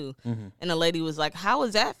they do. Mm-hmm. And the lady was like, how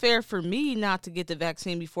is that fair for me not to get the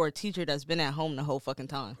vaccine before a teacher that's been at home the whole fucking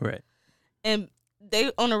time? Right. And they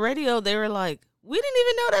on the radio, they were like, we didn't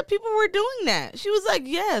even know that people were doing that. She was like,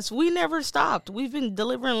 yes, we never stopped. We've been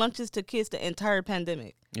delivering lunches to kids the entire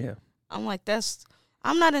pandemic. Yeah. I'm like,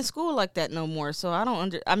 I'm not in school like that no more, so I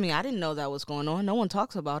don't I mean, I didn't know that was going on. No one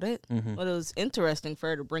talks about it, but it was interesting for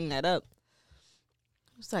her to bring that up.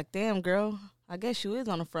 It's like, damn, girl, I guess you is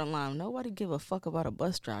on the front line. Nobody give a fuck about a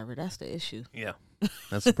bus driver. That's the issue. Yeah.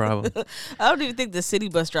 That's the problem. I don't even think the city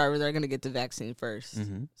bus drivers are going to get the vaccine first.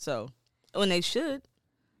 Mm-hmm. So, when they should,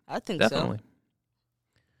 I think Definitely. so.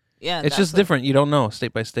 Yeah, It's just different. You don't know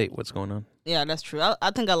state by state what's going on. Yeah, that's true.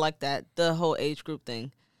 I think I like that, the whole age group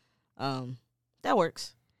thing. That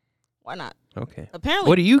works. Why not? Okay. Apparently,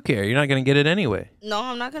 What do you care? You're not going to get it anyway. no,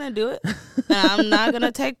 I'm not gonna do it, and I'm not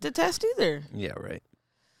gonna take the test either. Yeah, right.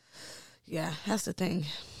 Yeah, that's the thing.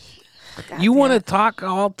 You want to talk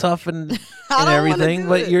all tough and everything,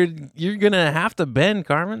 but you're going to have to bend,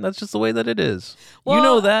 Carmen. That's just the way that it is. Well, you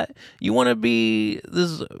know that. You want to be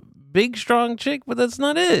this big, strong chick, but that's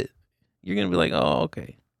not it. You're going to be like, oh,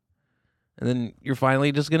 okay. And then you're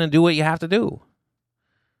finally just going to do what you have to do.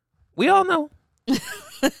 We all know.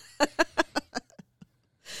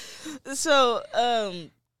 So,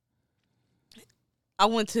 I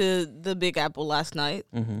went to the Big Apple last night.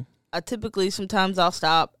 Mm-hmm. Sometimes I'll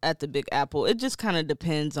stop at the Big Apple. It just kind of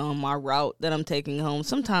depends on my route that I'm taking home.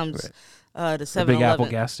 Sometimes the 7-Eleven. The Big Apple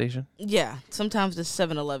gas station? Yeah. Sometimes the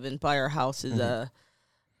 7-Eleven by our house is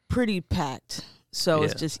pretty packed. So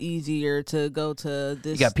it's just easier to go to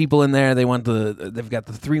this. You got people in there. They've got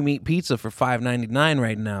the 3-meat pizza for $5.99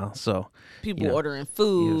 right now. So people ordering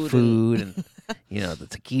food. And the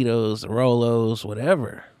taquitos, the Rolos,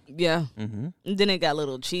 whatever. Yeah. Mm-hmm. And then they got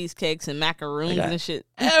little cheesecakes and macaroons and shit.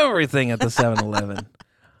 Everything at the 7-Eleven.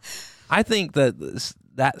 I think that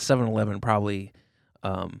 7-Eleven probably,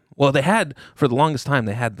 they had, for the longest time,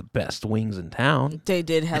 they had the best wings in town. They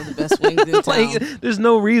did have the best wings in town. There's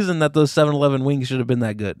no reason that those 7-Eleven wings should have been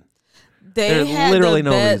that good. There's literally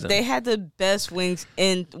no reason. They had the best wings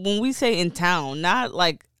when we say in town, not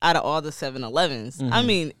like out of all the 7-Elevens. Mm-hmm. I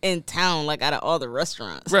mean in town, like out of all the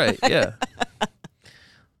restaurants. Right, yeah.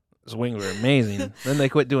 Those wings were amazing. Then they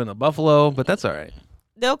quit doing the buffalo, but that's all right.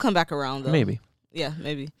 They'll come back around, though. Maybe. Yeah,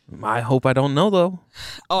 maybe. I hope I don't know, though.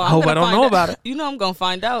 Oh, I hope I don't know about it. You know I'm going to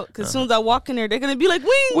find out, because as soon as I walk in there, they're going to be like,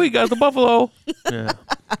 wing! We got the buffalo. Yeah.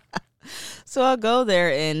 So I'll go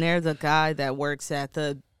there, and there's a guy that works at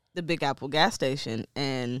the Big Apple gas station,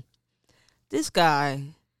 and this guy,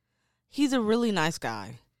 he's a really nice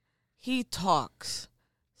guy. He talks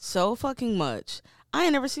so fucking much. I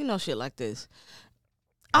ain't never seen no shit like this.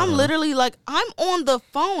 I'm literally like, I'm on the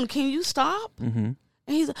phone. Can you stop? Mm-hmm. And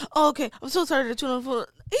he's like, oh, okay. I'm so sorry to tune on the phone.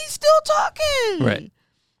 He's still talking. Right.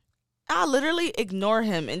 I literally ignore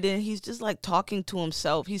him, and then he's just like talking to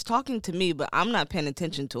himself. He's talking to me, but I'm not paying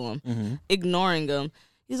attention to him, ignoring him.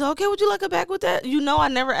 He's like, okay, would you like a bag with that? You know I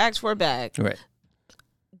never asked for a bag. Right.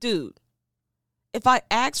 Dude, if I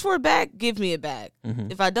ask for a bag, give me a bag.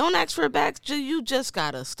 Mm-hmm. If I don't ask for a bag, you just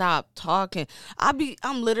gotta stop talking.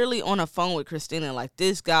 I'm literally on a phone with Christina like,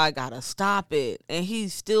 this guy gotta stop it, and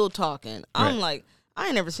he's still talking. I'm like, I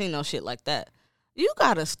ain't never seen no shit like that. You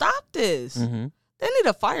gotta stop this. Mm-hmm. They need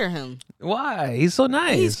to fire him. Why? He's so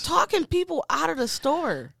nice. He's talking people out of the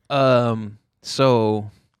store.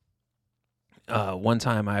 So one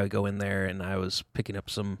time I would go in there and I was picking up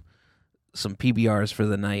some some PBRs for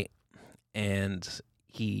the night, and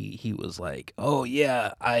he was like, "Oh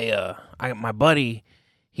yeah, I my buddy,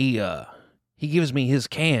 he gives me his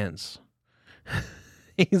cans."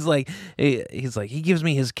 he's like he gives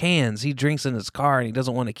me his cans. He drinks in his car, and he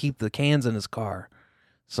doesn't want to keep the cans in his car,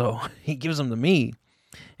 so he gives them to me,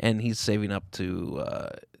 and he's saving up to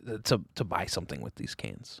buy something with these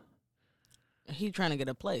cans. He trying to get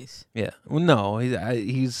a place. Yeah. Well, no,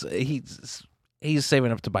 he's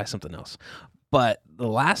saving up to buy something else. But the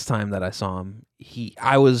last time that I saw him,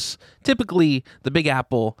 I was typically, the Big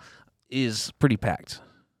Apple is pretty packed.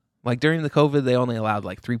 Like during the COVID, they only allowed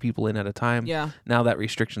like 3 people in at a time. Yeah. Now that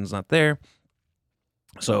restriction's not there,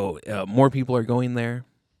 so more people are going there,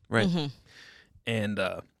 right? Mm-hmm. And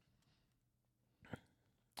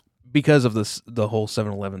because of the whole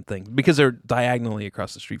 7-Eleven thing, because they're diagonally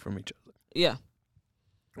across the street from each other. Yeah.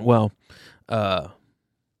 Well,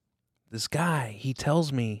 this guy, he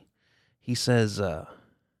tells me, he says,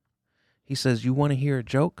 "You want to hear a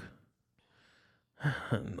joke?"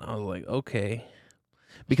 And I was like, okay.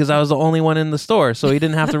 Because I was the only one in the store, so he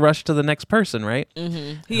didn't have to rush to the next person, right?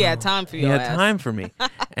 Mm-hmm. He had time for you. He had time for me.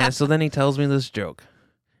 And so then he tells me this joke.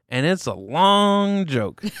 And it's a long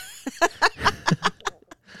joke.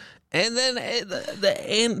 And then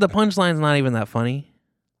the punchline's not even that funny,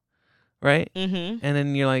 right? Mm-hmm. And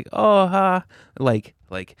then you're like, oh, ha. Like,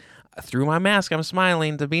 through my mask, I'm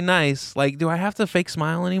smiling to be nice. Like, do I have to fake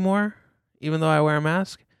smile anymore, even though I wear a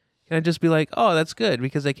mask? Can I just be like, oh, that's good,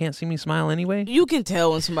 because they can't see me smile anyway? You can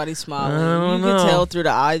tell when somebody's smiling. I don't You know. can tell through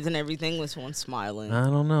the eyes and everything when someone's smiling. I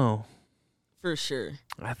don't know. For sure.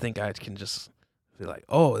 I think I can just be like,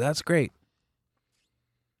 oh, that's great.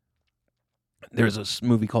 There's a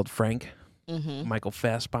movie called Frank, Mm-hmm. Michael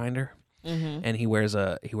Fassbinder, Mm-hmm. and he wears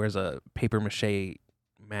a paper mache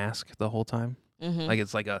mask the whole time. Mm-hmm. Like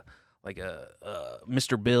it's like a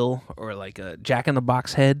Mr. Bill or like a Jack in the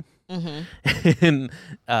Box head. Mm-hmm.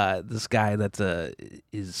 And this guy that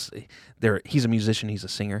is there, he's a musician, he's a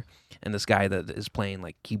singer, and this guy that is playing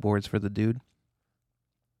like keyboards for the dude,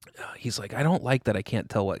 he's like, I don't like that I can't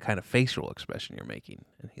tell what kind of facial expression you're making.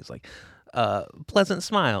 And he's like, pleasant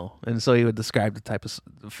smile. And so he would describe the type of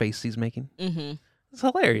face he's making. Mm-hmm. It's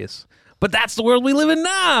hilarious. But that's the world we live in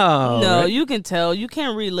now. No, right? you can tell. You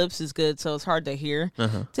can't read lips as good, so it's hard to hear.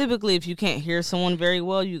 Uh-huh. Typically, if you can't hear someone very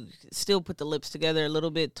well, you still put the lips together a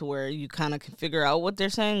little bit to where you kind of can figure out what they're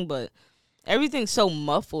saying. But everything's so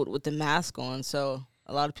muffled with the mask on, so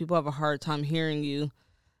a lot of people have a hard time hearing you.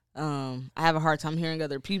 I have a hard time hearing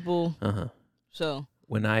other people. Uh-huh. So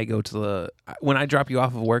When I drop you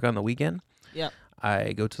off of work on the weekend, yep.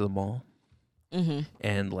 I go to the mall. Mm-hmm.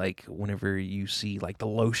 And like whenever you see like the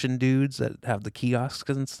lotion dudes that have the kiosks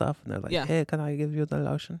and stuff, and they're like, Yeah. "Hey, can I give you the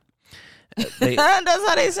lotion?" That's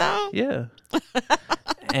how they sound. Yeah.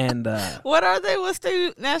 And What are they? What's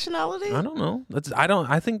their nationality? I don't know.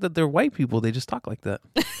 I think that they're white people. They just talk like that.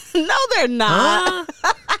 No, they're not.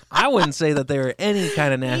 Huh? I wouldn't say that they're any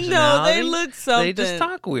kind of No, nationality. they look something. They just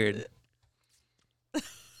talk weird.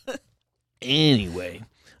 Anyway,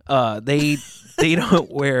 they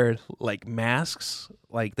don't wear like masks.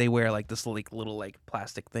 Like they wear like this like little like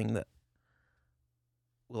plastic thing that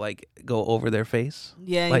will like go over their face.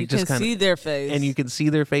 Yeah, like, you just can kinda- see their face. And you can see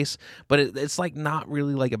their face, but it's like not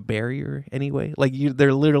really like a barrier anyway. Like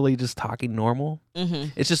they're literally just talking normal. Mm-hmm.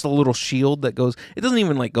 It's just a little shield that goes. It doesn't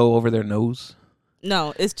even like go over their nose.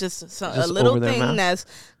 No, it's just a Just little over their thing mouth? that's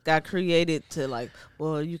got created to like,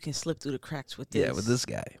 well, you can slip through the cracks with this. Yeah, with this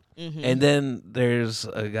guy. Mm-hmm. And then there's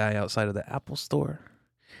a guy outside of the Apple store,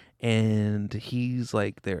 and he's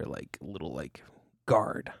like their like little like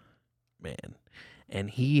guard man,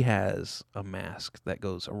 and he has a mask that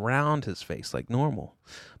goes around his face like normal,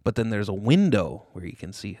 but then there's a window where you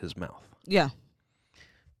can see his mouth. Yeah.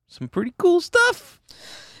 Some pretty cool stuff.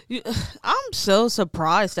 I'm so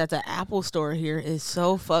surprised that the Apple store here is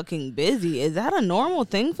so fucking busy. Is that a normal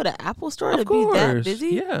thing for the Apple store to be that busy?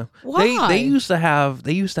 Yeah. Why? They used to have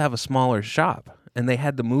a smaller shop, and they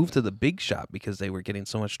had to move to the big shop because they were getting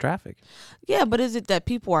so much traffic. Yeah, but is it that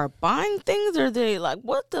people are buying things, or they like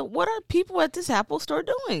what are people at this Apple store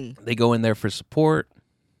doing? They go in there for support.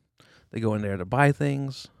 They go in there to buy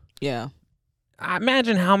things. Yeah. I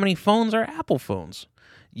imagine how many phones are Apple phones.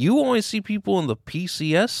 You only see people in the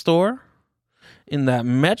PCS store, in that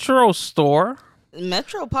Metro store,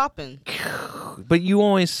 Metro popping. but you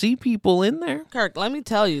only see people in there. Kirk, let me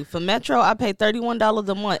tell you, for Metro, I pay $31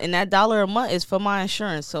 a month, and that $1 a month is for my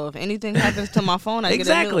insurance. So if anything happens to my phone, I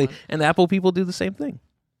Exactly. get a new one. And the Apple people do the same thing.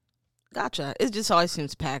 Gotcha. It just always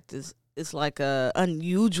seems packed. It's like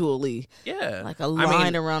unusually Yeah. like a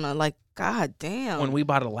line around like God damn. When we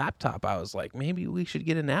bought a laptop, I was like, maybe we should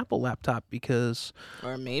get an Apple laptop because.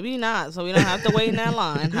 Or maybe not, so we don't have to wait in that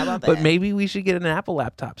line. How about that? But maybe we should get an Apple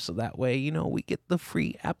laptop so that way, we get the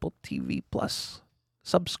free Apple TV Plus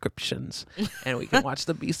subscriptions and we can watch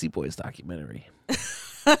the Beastie Boys documentary.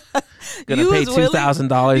 Gonna pay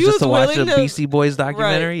 $2,000 just to watch a Beastie Boys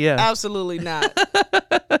documentary? Right. Yeah. Absolutely not.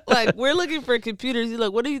 Like, we're looking for computers. You're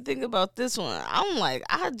like, what do you think about this one? I'm like,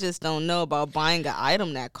 I just don't know about buying an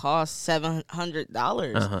item that costs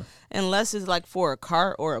 $700 unless it's like for a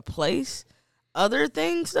car or a place. Other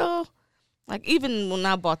things though, like even when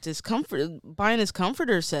I bought buying this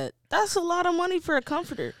comforter set, that's a lot of money for a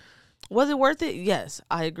comforter. Was it worth it? Yes,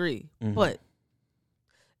 I agree. But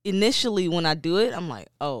initially when I do it, I'm like,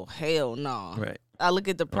 oh, hell no. Right. I look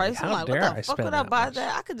at the price. I'm like, what the fuck would I buy much?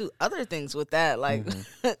 that? I could do other things with that. Like,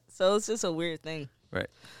 so it's just a weird thing. Right.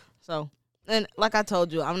 So, and like I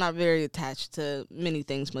told you, I'm not very attached to many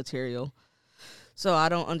things material. So I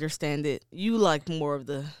don't understand it. You like more of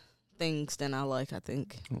the things than I like, I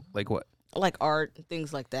think. Like what? Like art,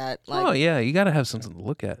 things like that. Like, Oh, yeah. You got to have something to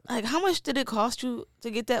look at. Like, how much did it cost you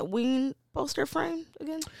to get that Ween poster framed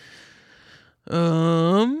again?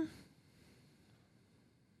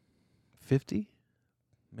 50,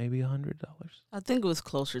 maybe $100. I think it was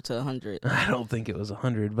closer to 100. I don't think it was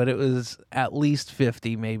 100, but it was at least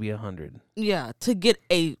 50, maybe 100. Yeah, to get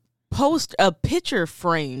a picture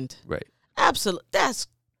framed. Right. Absolutely. That's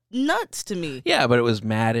nuts to me. Yeah, but it was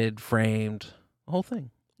matted, framed, the whole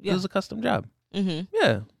thing. Yeah. It was a custom job. Mm-hmm.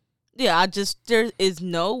 Yeah. Yeah, there is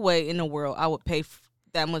no way in the world I would pay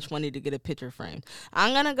that much money to get a picture framed.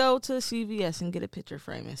 I'm going to go to CVS and get a picture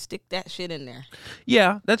frame and stick that shit in there.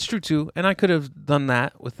 Yeah, that's true too. And I could have done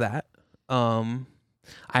that with that. I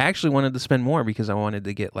actually wanted to spend more because I wanted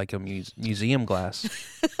to get like a museum glass.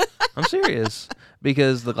 I'm serious.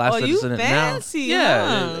 Because the glass that's in it fancy, now,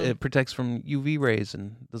 yeah, huh? it protects from UV rays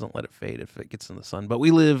and doesn't let it fade if it gets in the sun. But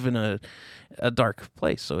we live in a dark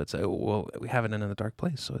place, so we have it in a dark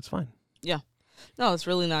place, so it's fine. Yeah, no, it's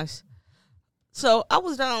really nice. So I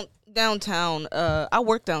was downtown. I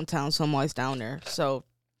work downtown, so I'm always down there. So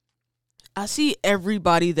I see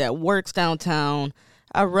everybody that works downtown.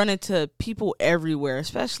 I run into people everywhere,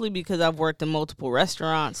 especially because I've worked in multiple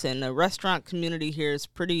restaurants, and the restaurant community here is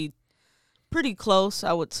pretty close,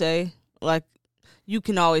 I would say. Like, you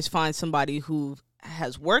can always find somebody who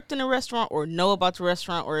has worked in a restaurant or know about the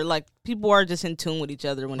restaurant, or like people are just in tune with each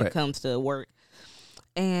other when it comes to work.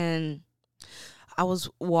 And I was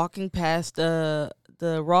walking past the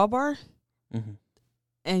Raw Bar,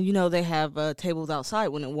 and they have tables outside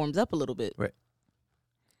when it warms up a little bit. Right.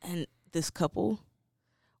 And this couple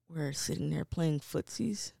were sitting there playing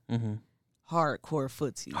footsies. Hardcore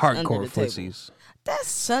footsies. Hardcore footsies.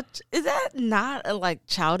 Is that not a like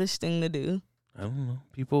childish thing to do? I don't know.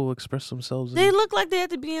 People express themselves. They look like they had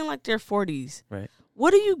to be in like their 40s. Right.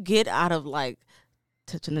 What do you get out of like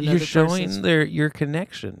touching another You're showing person's... your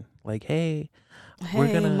connection. Like, hey,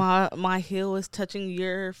 we're gonna... my heel is touching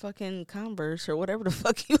your fucking Converse or whatever the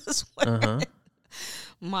fuck he was wearing.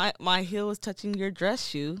 My heel is touching your dress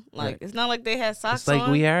shoe. Like, it's not like they had socks on. It's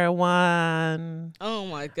like we are one. Oh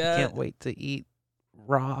my God. Can't wait to eat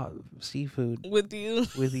raw seafood with you.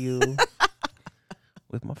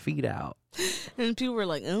 With my feet out. And people were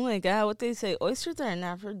like, oh my God, what they say, oysters are an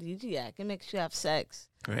aphrodisiac. It makes you have sex.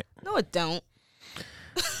 Right. No, it don't.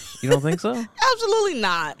 You don't think so? Absolutely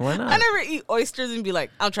not. Why not? I never eat oysters and be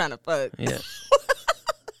like, I'm trying to fuck.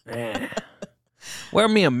 Yeah. Where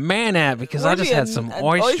me a man at? Because I just had some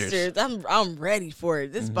oysters. I'm ready for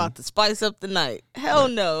it. This is about to spice up the night. Hell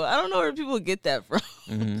no. I don't know where people get that from.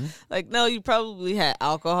 Like, no, you probably had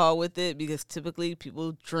alcohol with it because typically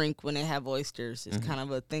people drink when they have oysters. It's kind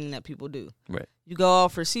of a thing that people do. Right. You go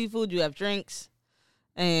out for seafood, you have drinks,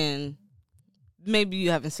 and maybe you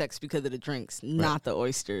having sex because of the drinks, not the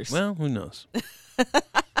oysters. Well, who knows?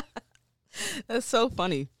 That's so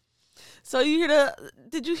funny. So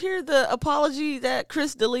did you hear the apology that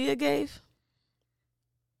Chris D'Elia gave?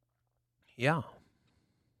 Yeah,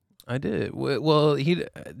 I did. Well,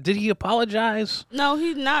 did he apologize? No,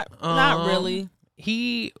 he not really.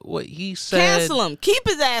 He said, cancel him. Keep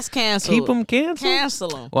his ass canceled. Keep him canceled.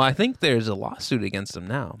 Cancel him. Well, I think there's a lawsuit against him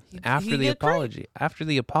now. After the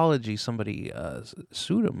apology, somebody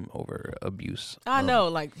sued him over abuse. I know,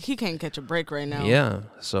 like he can't catch a break right now. Yeah.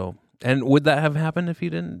 So, and would that have happened if he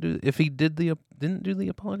didn't do the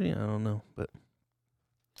apology? I don't know, but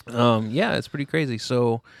yeah, it's pretty crazy.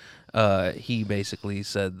 So, he basically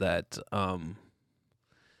said that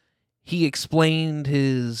he explained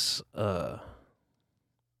his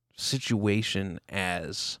situation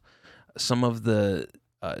as some of the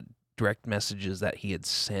direct messages that he had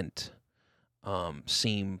sent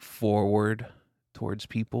seem forward towards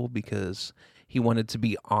people because he wanted to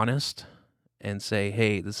be honest and say,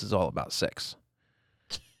 hey, this is all about sex.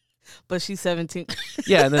 But she's 17.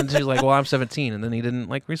 Yeah, and then she's like, well, I'm 17, and then he didn't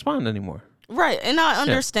like respond anymore. Right, and I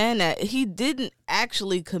understand that he didn't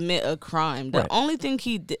actually commit a crime. The Right. only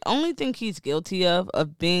thing he's guilty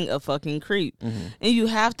of being a fucking creep, and you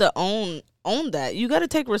have to own that. You got to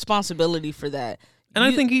take responsibility for that. And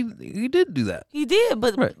I think he did do that. He did,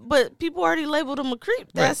 but Right. but people already labeled him a creep.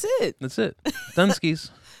 That's it. That's it. Dunskies.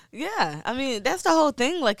 Yeah, I mean that's the whole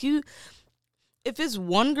thing. Like if it's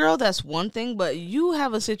one girl, that's one thing, but you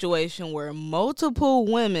have a situation where multiple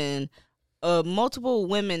women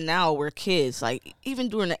now were kids. Like even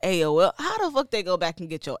during the AOL, how the fuck they go back and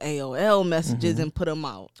get your AOL messages and put them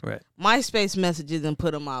out? Right. MySpace messages and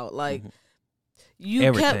put them out. Like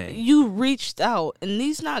Everything. you reached out, and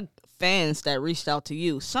these not fans that reached out to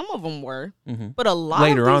you. Some of them were, but a lot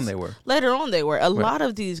Later of on these, they were. Later on they were. A lot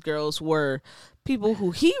of these girls were people who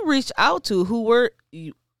he reached out to who were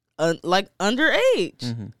like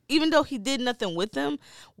underage. Even though he did nothing with them,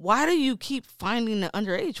 why do you keep finding the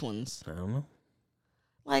underage ones? I don't know.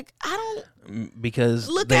 Like I don't. Because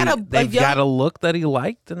Look they, at a they've young- got a look that he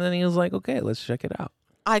liked, and then he was like, okay, let's check it out.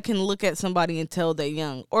 I can look at somebody and tell they're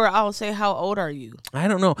young, or I'll say, "How old are you?" I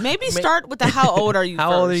don't know. Maybe start with the "How old are you?"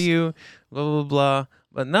 How first. old are you? Blah blah blah.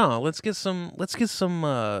 But no, let's get some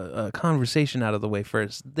conversation out of the way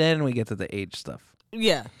first. Then we get to the age stuff.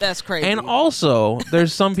 Yeah, that's crazy. And also,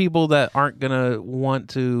 there's some people that aren't gonna want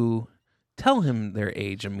to tell him their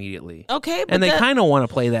age immediately. Okay, but And they kind of want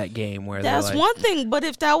to play that game where they're that's like, one thing. But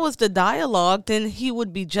if that was the dialogue, then he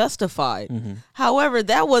would be justified. However,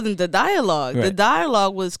 that wasn't the dialogue. The Right.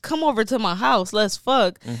 dialogue was, "Come over to my house, let's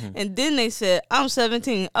fuck." And then they said, "I'm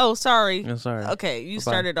 17. Oh, sorry. I'm sorry. Okay, you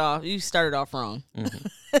Bye-bye. started off wrong.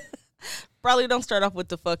 Probably don't start off with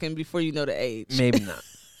the fucking before you know the age. Maybe not.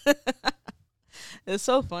 It's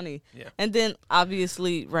so funny. Yeah. And then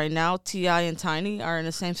obviously right now T.I. and Tiny are in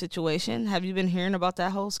the same situation. Have you been hearing about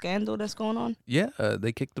that whole scandal that's going on? Yeah,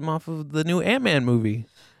 they kicked him off of the new Ant-Man movie.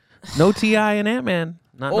 No T.I. and Ant-Man.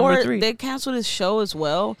 Not Or number 3. they canceled his show as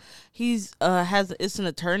well. He's it's an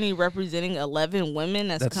attorney representing 11 women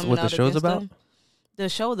that's coming what out the show's against about? him. The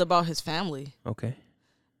show is about his family, Okay.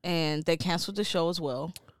 and they canceled the show as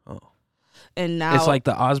well. Oh. And now It's like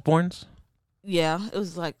the Osbournes? yeah, it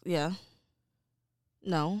was like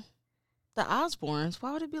no, the Osbournes.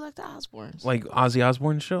 Why would it be like the Osbournes? Like Ozzy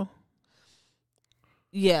Osbourne's show?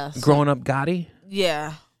 Yeah, so- Growing Up Gotti?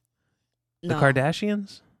 Yeah, The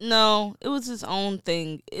Kardashians? No, it was his own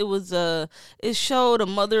thing. It was it showed a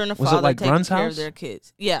mother and a Was it father like taking Run's care House? of their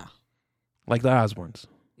kids. Yeah, Like the Osbournes?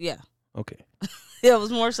 yeah. Okay. Yeah, it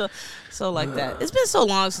was more so like that. It's been so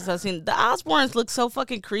long since I've seen the Osbournes. Look so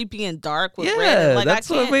fucking creepy and dark with red. Yeah, Like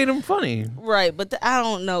that's I what can't, made him funny. right. But I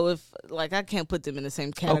don't know if like I can't put them in the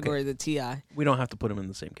same category as the T.I. We don't have to put him in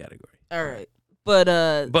the same category. All right, but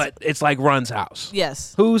But it's like Run's house.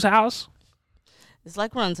 yes, Whose house? it's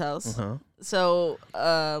like Run's house. Uh-huh. So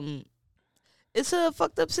it's a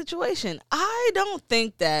fucked up situation. I don't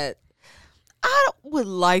think that. I would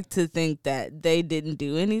like to think that they didn't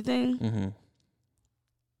do anything. Mm-hmm.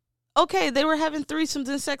 Okay, they were having threesomes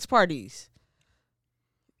and sex parties.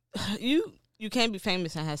 You can't be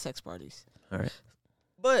famous and have sex parties. All right.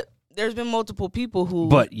 But there's been multiple people who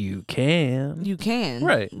But you can. you can.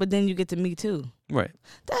 Right. But then you get to Me Too. Right.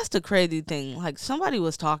 That's the crazy thing. Like somebody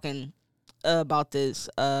was talking about this.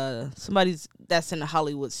 Somebody's that's in the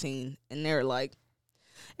Hollywood scene, and they're like,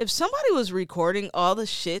 if somebody was recording all the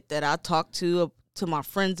shit that I talked to my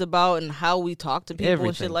friends about and how we talk to people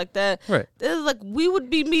and shit Everything. like that, Right. it's like we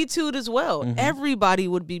would be Me Too'd as well. Mhm. Everybody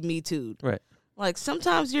would be Me Too'd. Right. Like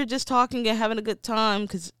sometimes you're just talking and having a good time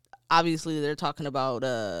because obviously they're talking about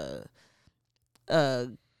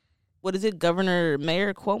what is it,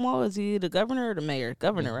 Mayor Cuomo? Is he the governor or the mayor?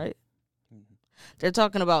 Governor, right? They're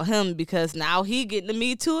talking about him because now he getting the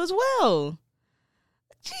Me Too as well.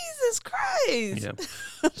 Jesus Christ. Yeah.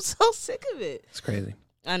 I'm so sick of it. It's crazy.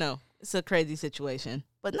 I know. It's a crazy situation.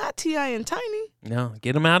 But not T.I. and Tiny. No,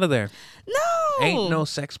 get him out of there. No. Ain't no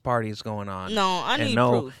sex parties going on. No, I And need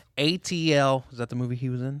no proof. ATL. Is that the movie he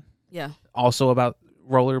was in? Yeah. Also about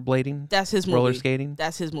rollerblading? That's his movie. Roller skating?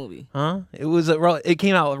 That's his movie. Huh? It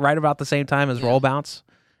came out right about the same time as Yeah. Roll Bounce,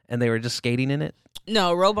 and they were just skating in it.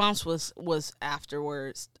 No, Roll Bounce was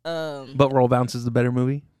afterwards. But Roll Bounce is the better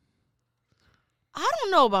movie. I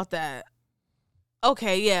don't know about that.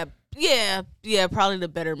 Okay, yeah, probably the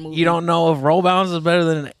better movie. You don't know if Roll Bounce is better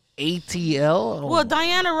than an ATL? Well,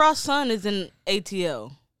 Diana Ross' son is in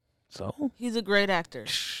ATL. So He's a great actor.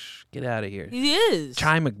 shh, get out of here. He is.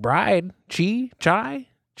 Chai McBride, Chai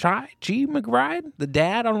Chi McBride, the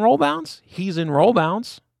dad on Roll Bounce. He's in Roll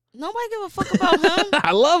Bounce. Nobody give a fuck about him.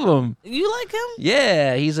 I love him. You like him?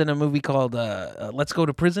 Yeah, he's in a movie called Let's Go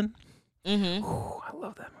to Prison. Mm-hmm. Ooh, I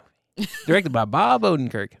love that movie. Directed by Bob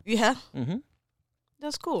Odenkirk. Yeah. Mm-hmm.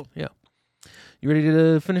 That's cool. Yeah. You ready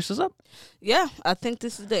to finish this up? Yeah, I think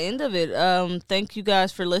this is the end of it. Thank you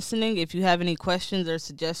guys for listening. If you have any questions or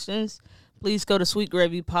suggestions, please go to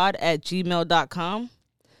sweetgravypod@gmail.com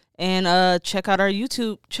and check out our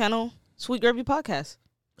YouTube channel, Sweet Gravy Podcast.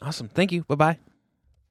 Awesome. Thank you. Bye-bye.